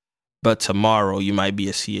 but tomorrow you might be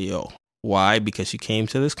a CEO. Why? Because you came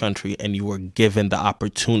to this country and you were given the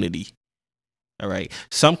opportunity. All right.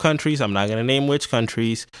 Some countries, I'm not going to name which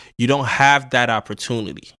countries, you don't have that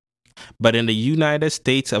opportunity. But in the United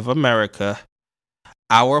States of America,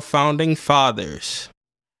 our founding fathers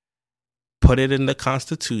put it in the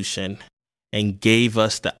Constitution and gave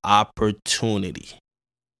us the opportunity.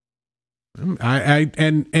 And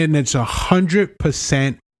it's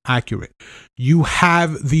 100% accurate. You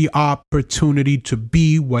have the opportunity to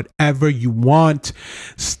be whatever you want.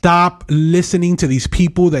 Stop listening to these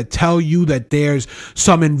people that tell you that there's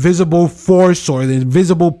some invisible force or the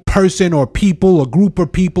invisible person or people or group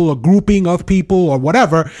of people or grouping of people or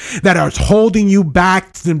whatever that are holding you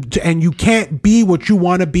back and you can't be what you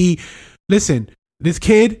want to be. Listen, this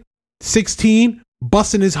kid, 16,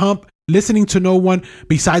 busting his hump, listening to no one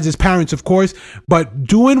besides his parents, of course, but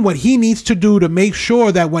doing what he needs to do to make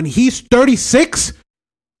sure that when he's 36,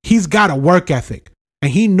 he's got a work ethic.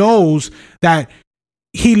 And he knows that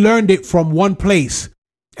he learned it from one place.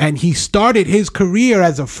 And he started his career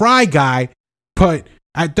as a fry guy, but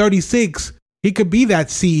at 36, he could be that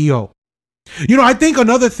CEO. You know, I think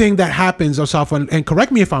another thing that happens, Asaf, and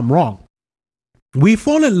correct me if I'm wrong, we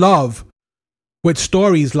fall in love with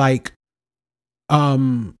stories like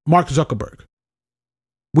Mark Zuckerberg.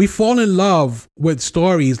 We fall in love with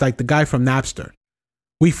stories like the guy from Napster.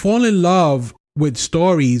 We fall in love with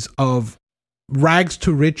stories of rags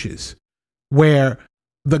to riches, where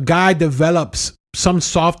the guy develops some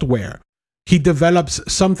software. He develops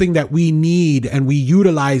something that we need and we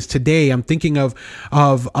utilize today. I'm thinking of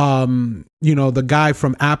the guy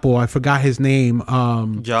from Apple. I forgot his name.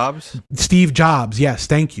 Jobs? Steve Jobs. Yes,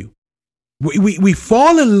 thank you. We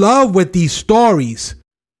fall in love with these stories,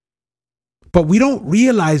 but we don't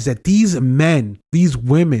realize that these men, these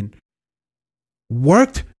women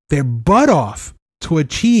worked their butt off to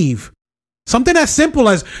achieve something as simple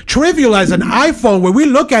as trivial as an iPhone, where we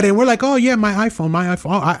look at it and we're like, oh yeah, my iPhone.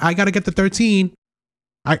 Oh, I got to get the 13.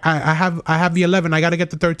 I have the 11. I got to get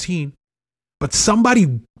the 13. But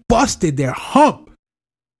somebody busted their hump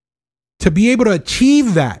to be able to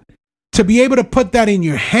achieve that, to be able to put that in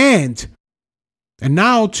your hand. And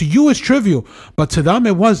now to you it's trivial, but to them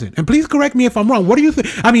it wasn't. And please correct me if I'm wrong. What do you think?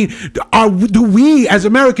 I mean, do we as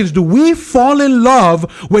Americans, do we fall in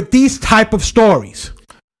love with these type of stories?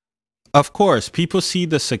 Of course, people see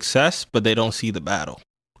the success, but they don't see the battle.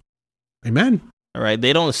 Amen. All right.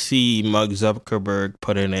 They don't see Mark Zuckerberg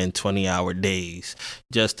putting in 20-hour days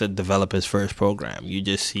just to develop his first program. You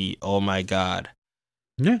just see, oh my God.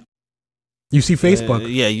 Yeah. You see Facebook.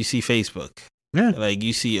 Yeah, you see Facebook. Yeah. Like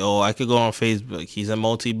you see, oh, I could go on Facebook. He's a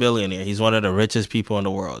multi-billionaire. He's one of the richest people in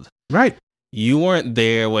the world. Right. You weren't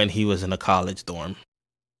there when he was in a college dorm.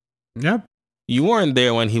 Yep. You weren't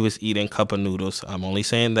there when he was eating cup of noodles. I'm only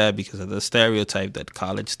saying that because of the stereotype that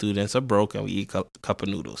college students are broke and we eat cup of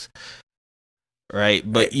noodles. Right?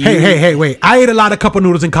 But hey, wait. I ate a lot of cup of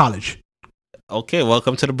noodles in college. Okay,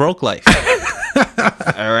 welcome to the broke life.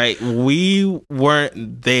 All right. We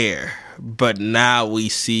weren't there, but now we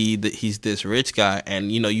see that he's this rich guy,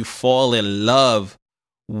 and you fall in love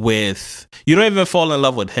with, you don't even fall in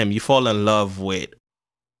love with him. You fall in love with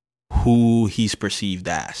who he's perceived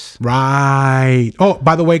as. Right. Oh,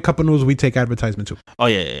 by the way, cup of noodles, we take advertisement too. Oh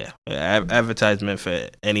yeah. Advertisement for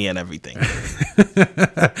any and everything.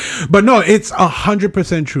 But no, it's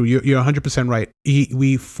 100% true. You're 100% right.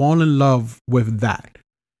 We fall in love with that,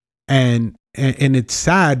 and it's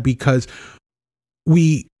sad because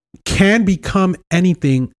we can become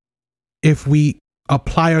anything if we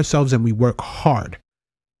apply ourselves and we work hard.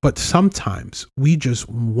 But sometimes we just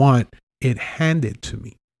want it handed to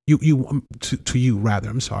me. To you rather.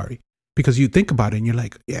 I'm sorry, because you think about it and you're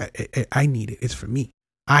like, yeah, I need it. It's for me.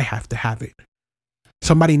 I have to have it.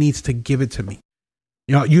 Somebody needs to give it to me.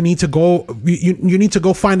 You need to go. You need to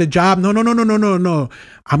go find a job. No.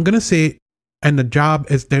 I'm gonna say, and the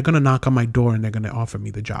job is, they're gonna knock on my door and they're gonna offer me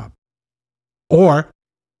the job, or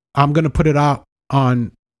I'm gonna put it out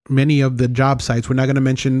on many of the job sites. We're not going to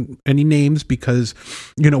mention any names because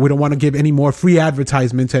we don't want to give any more free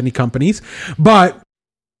advertisement to any companies, but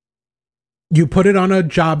you put it on a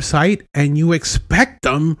job site and you expect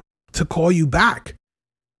them to call you back.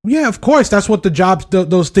 Yeah, of course, that's what the jobs,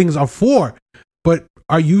 those things are for. But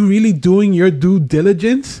are you really doing your due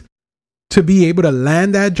diligence to be able to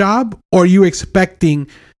land that job? Or are you expecting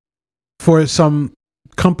for some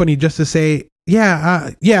company just to say,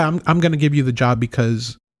 I'm going to give you the job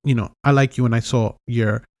because, I like you and I saw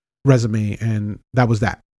your resume and that was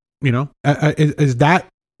that, is that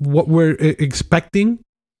what we're expecting?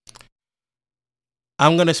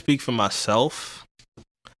 I'm going to speak for myself.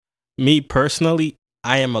 Me personally,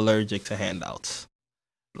 I am allergic to handouts.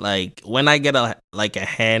 Like, when I get a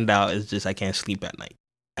handout, it's just I can't sleep at night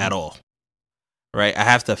at all. Right? I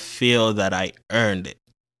have to feel that I earned it.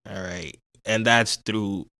 All right? And that's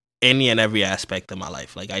through any and every aspect of my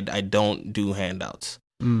life. Like, I don't do handouts.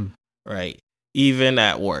 Right? Even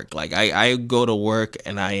at work. Like, I go to work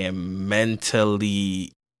and I am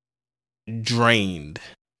mentally drained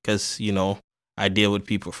because, you know, I deal with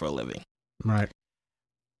people for a living. Right.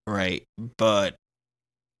 But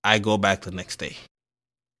I go back the next day.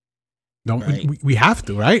 We have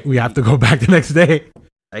to, right? We have to go back the next day.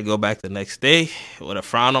 I go back the next day with a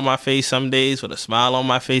frown on my face some days, with a smile on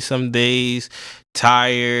my face some days,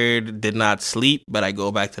 tired, did not sleep, but I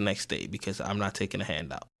go back the next day because I'm not taking a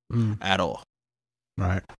handout at all.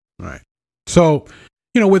 Right. So,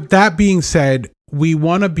 you know, with that being said, we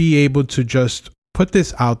want to be able to just put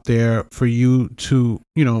this out there for you to,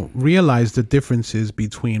 you know, realize the differences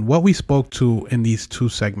between what we spoke to in these two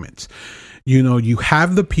segments. You know, you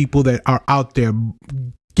have the people that are out there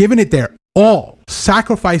giving it their all,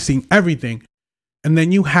 sacrificing everything. And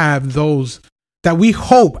then you have those that we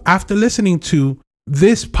hope, after listening to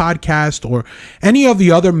this podcast or any of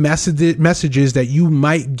the other messages that you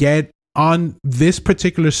might get on this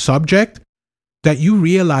particular subject, that you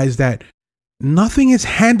realize that nothing is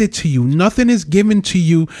handed to you. Nothing is given to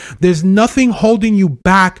you. There's nothing holding you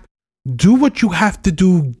back. Do what you have to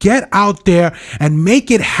do. Get out there and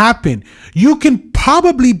make it happen. You can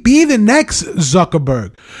probably be the next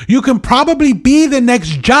Zuckerberg. You can probably be the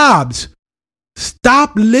next Jobs.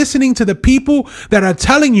 Stop listening to the people that are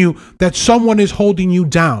telling you that someone is holding you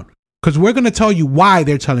down, because we're going to tell you why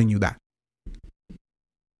they're telling you that.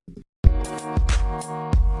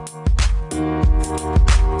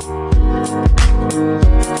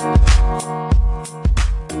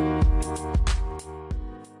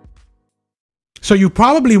 So you're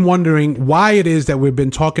probably wondering why it is that we've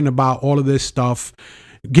been talking about all of this stuff,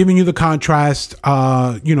 giving you the contrast,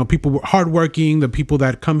 you know, people hardworking, the people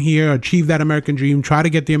that come here, achieve that American dream, try to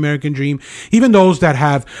get the American dream, even those that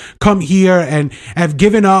have come here and have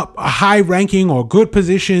given up a high ranking or good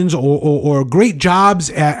positions or great jobs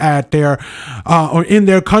at their, or in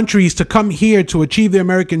their countries to come here to achieve the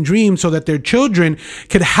American dream so that their children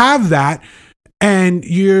could have that. And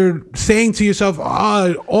you're saying to yourself,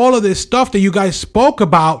 all of this stuff that you guys spoke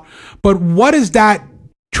about, but what does that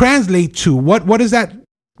translate to? What does that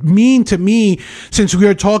mean to me? Since we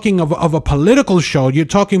are talking of a political show, you're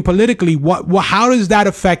talking politically. How does that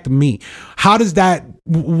affect me? How does that?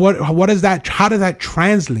 What does that? How does that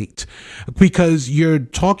translate? Because you're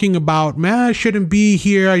talking about, man, I shouldn't be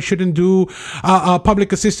here. I shouldn't do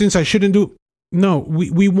public assistance. I shouldn't do. No,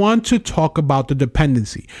 we want to talk about the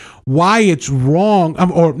dependency, why it's wrong,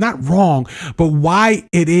 or not wrong, but why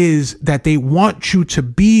it is that they want you to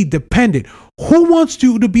be dependent. Who wants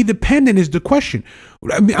you to be dependent is the question.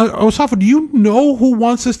 I mean, Osafo, do you know who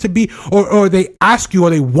wants us to be, or they ask you, or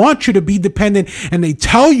they want you to be dependent, and they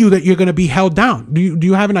tell you that you're going to be held down? Do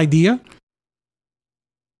you have an idea?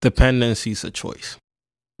 Dependency is a choice.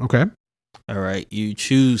 Okay. All right. You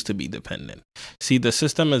choose to be dependent. See, the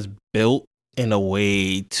system is built in a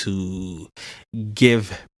way to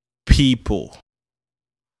give people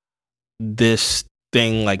this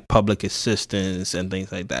thing like public assistance and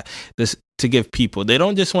things like that. This to give people. They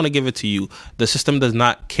don't just want to give it to you. The system does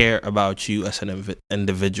not care about you as an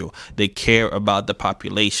individual. They care about the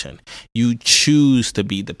population. You choose to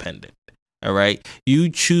be dependent. All right. You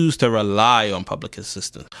choose to rely on public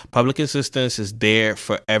assistance. Public assistance is there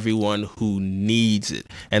for everyone who needs it.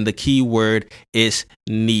 And the key word is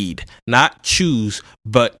need, not choose,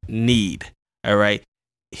 but need. All right.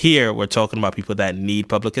 Here we're talking about people that need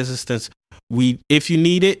public assistance. If you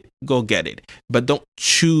need it, go get it. But don't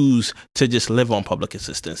choose to just live on public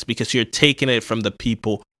assistance, because you're taking it from the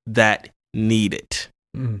people that need it.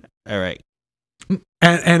 All right.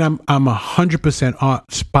 And I'm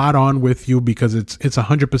 100% spot on with you, because it's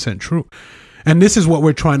 100% true. And this is what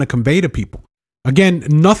we're trying to convey to people. Again,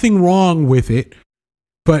 nothing wrong with it,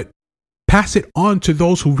 but pass it on to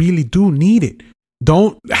those who really do need it.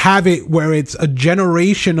 Don't have it where it's a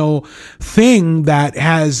generational thing that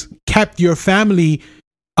has kept your family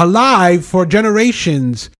alive for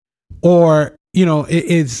generations. Or, you know,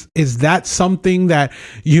 is that something that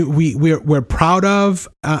we're proud of?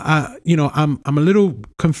 You know, I'm a little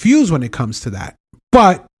confused when it comes to that.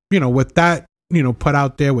 But, you know, with that, you know, put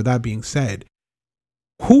out there, with that being said,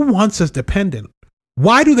 who wants us dependent?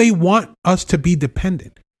 Why do they want us to be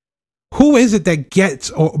dependent? Who is it that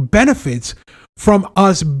gets or benefits from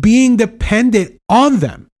us being dependent on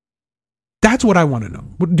them? That's what I want to know.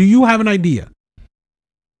 Do you have an idea?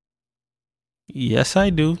 Yes, I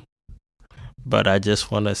do. But I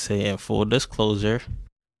just want to say in full disclosure,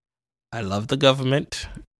 I love the government,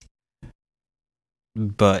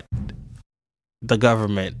 but the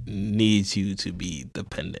government needs you to be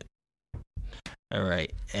dependent. All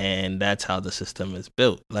right. And that's how the system is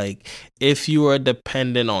built. Like, if you are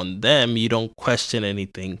dependent on them, you don't question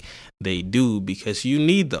anything they do because you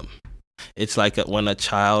need them. It's like when a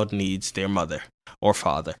child needs their mother or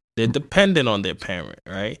father, they're dependent on their parent,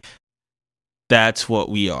 right? That's what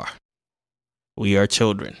we are. We are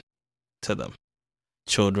children to them,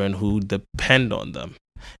 children who depend on them.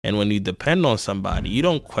 And when you depend on somebody, you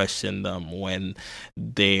don't question them when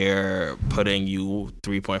they're putting you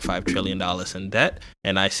 $3.5 trillion in debt.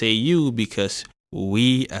 And I say you because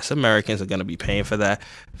we as Americans are going to be paying for that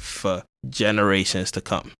for generations to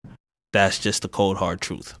come. That's just the cold, hard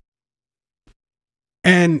truth.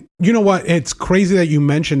 And you know what? It's crazy that you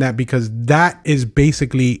mentioned that, because that is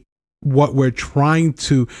basically what we're trying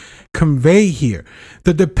to convey here.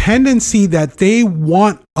 The dependency that they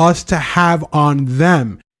want us to have on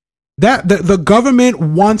them. That the government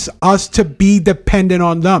wants us to be dependent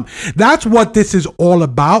on them. That's what this is all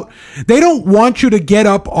about. They don't want you to get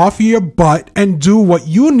up off of your butt and do what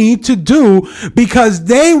you need to do, because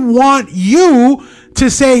they want you to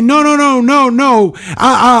say, no.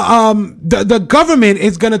 The government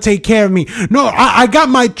is going to take care of me. No, I got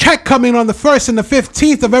my check coming on the 1st and the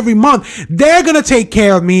 15th of every month. They're going to take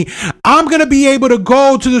care of me. I'm going to be able to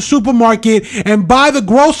go to the supermarket and buy the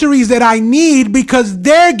groceries that I need because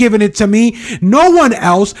they're giving it to me. No one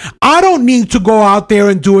else. I don't need to go out there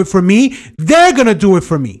and do it for me. They're going to do it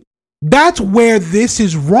for me. That's where this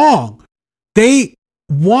is wrong. They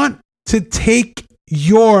want to take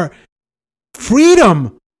your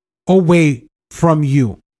freedom away from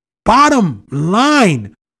you. Bottom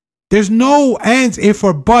line, there's no ands, if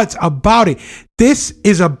or buts about it. This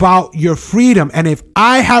is about your freedom. And if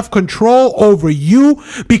I have control over you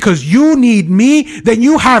because you need me, then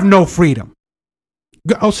you have no freedom.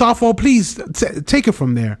 Osafo, please take it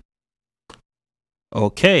from there.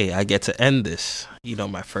 Okay, I get to end this.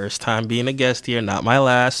 My first time being a guest here, not my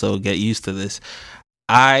last, so get used to this.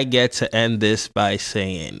 I get to end this by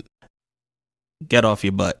saying, get off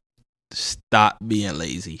your butt. Stop being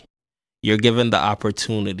lazy. You're given the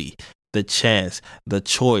opportunity, the chance, the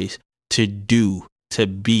choice to do, to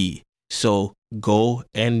be. So go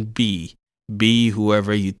and be. Be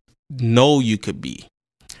whoever you know you could be.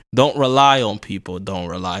 Don't rely on people. Don't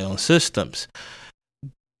rely on systems.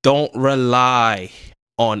 Don't rely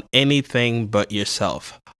on anything but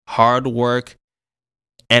yourself. Hard work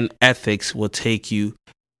and ethics will take you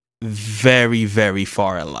very, very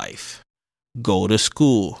far in life. Go to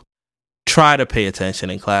school. Try to pay attention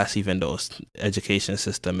in class, even though education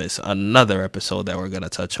system is another episode that we're going to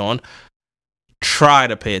touch on. Try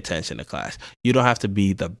to pay attention to class. You don't have to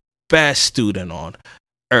be the best student on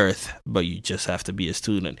earth, but you just have to be a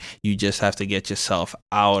student. You just have to get yourself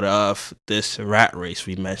out of this rat race.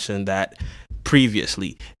 We mentioned that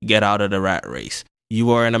previously. Get out of the rat race.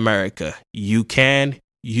 You are in America. You can,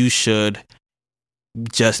 you should,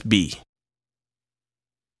 just be.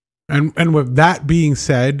 And with that being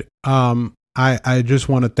said, I just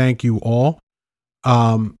want to thank you all.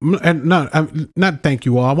 And not thank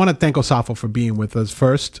you all. I want to thank Osafo for being with us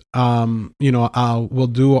first. We'll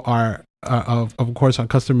do our of course our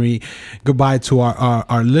customary goodbye to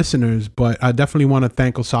our listeners, but I definitely want to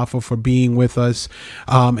thank Osafo for being with us,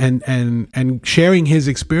 and sharing his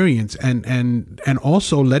experience, and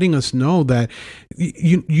also letting us know that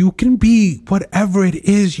you can be whatever it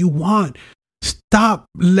is you want. Stop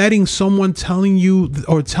letting someone tell you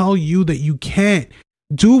that you can't.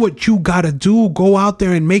 Do what you gotta do. Go out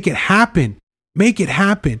there and make it happen. Make it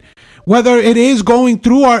happen. Whether it is going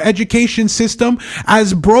through our education system,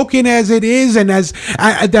 as broken as it is, and as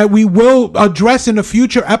that we will address in a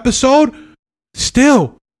future episode,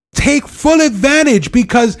 still take full advantage,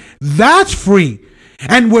 because that's free.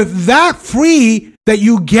 And with that free that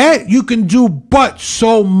you get, you can do but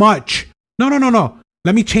so much. No.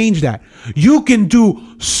 Let me change that. You can do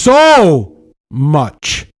so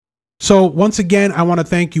much. So once again, I want to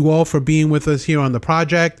thank you all for being with us here on the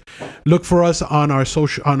project. Look for us on our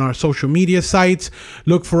social media sites.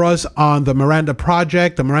 Look for us on the Miranda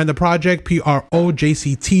Project, project.com.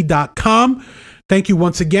 Thank you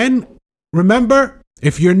once again. Remember,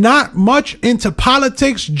 if you're not much into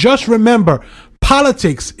politics, just remember,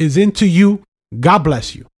 politics is into you. God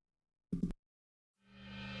bless you.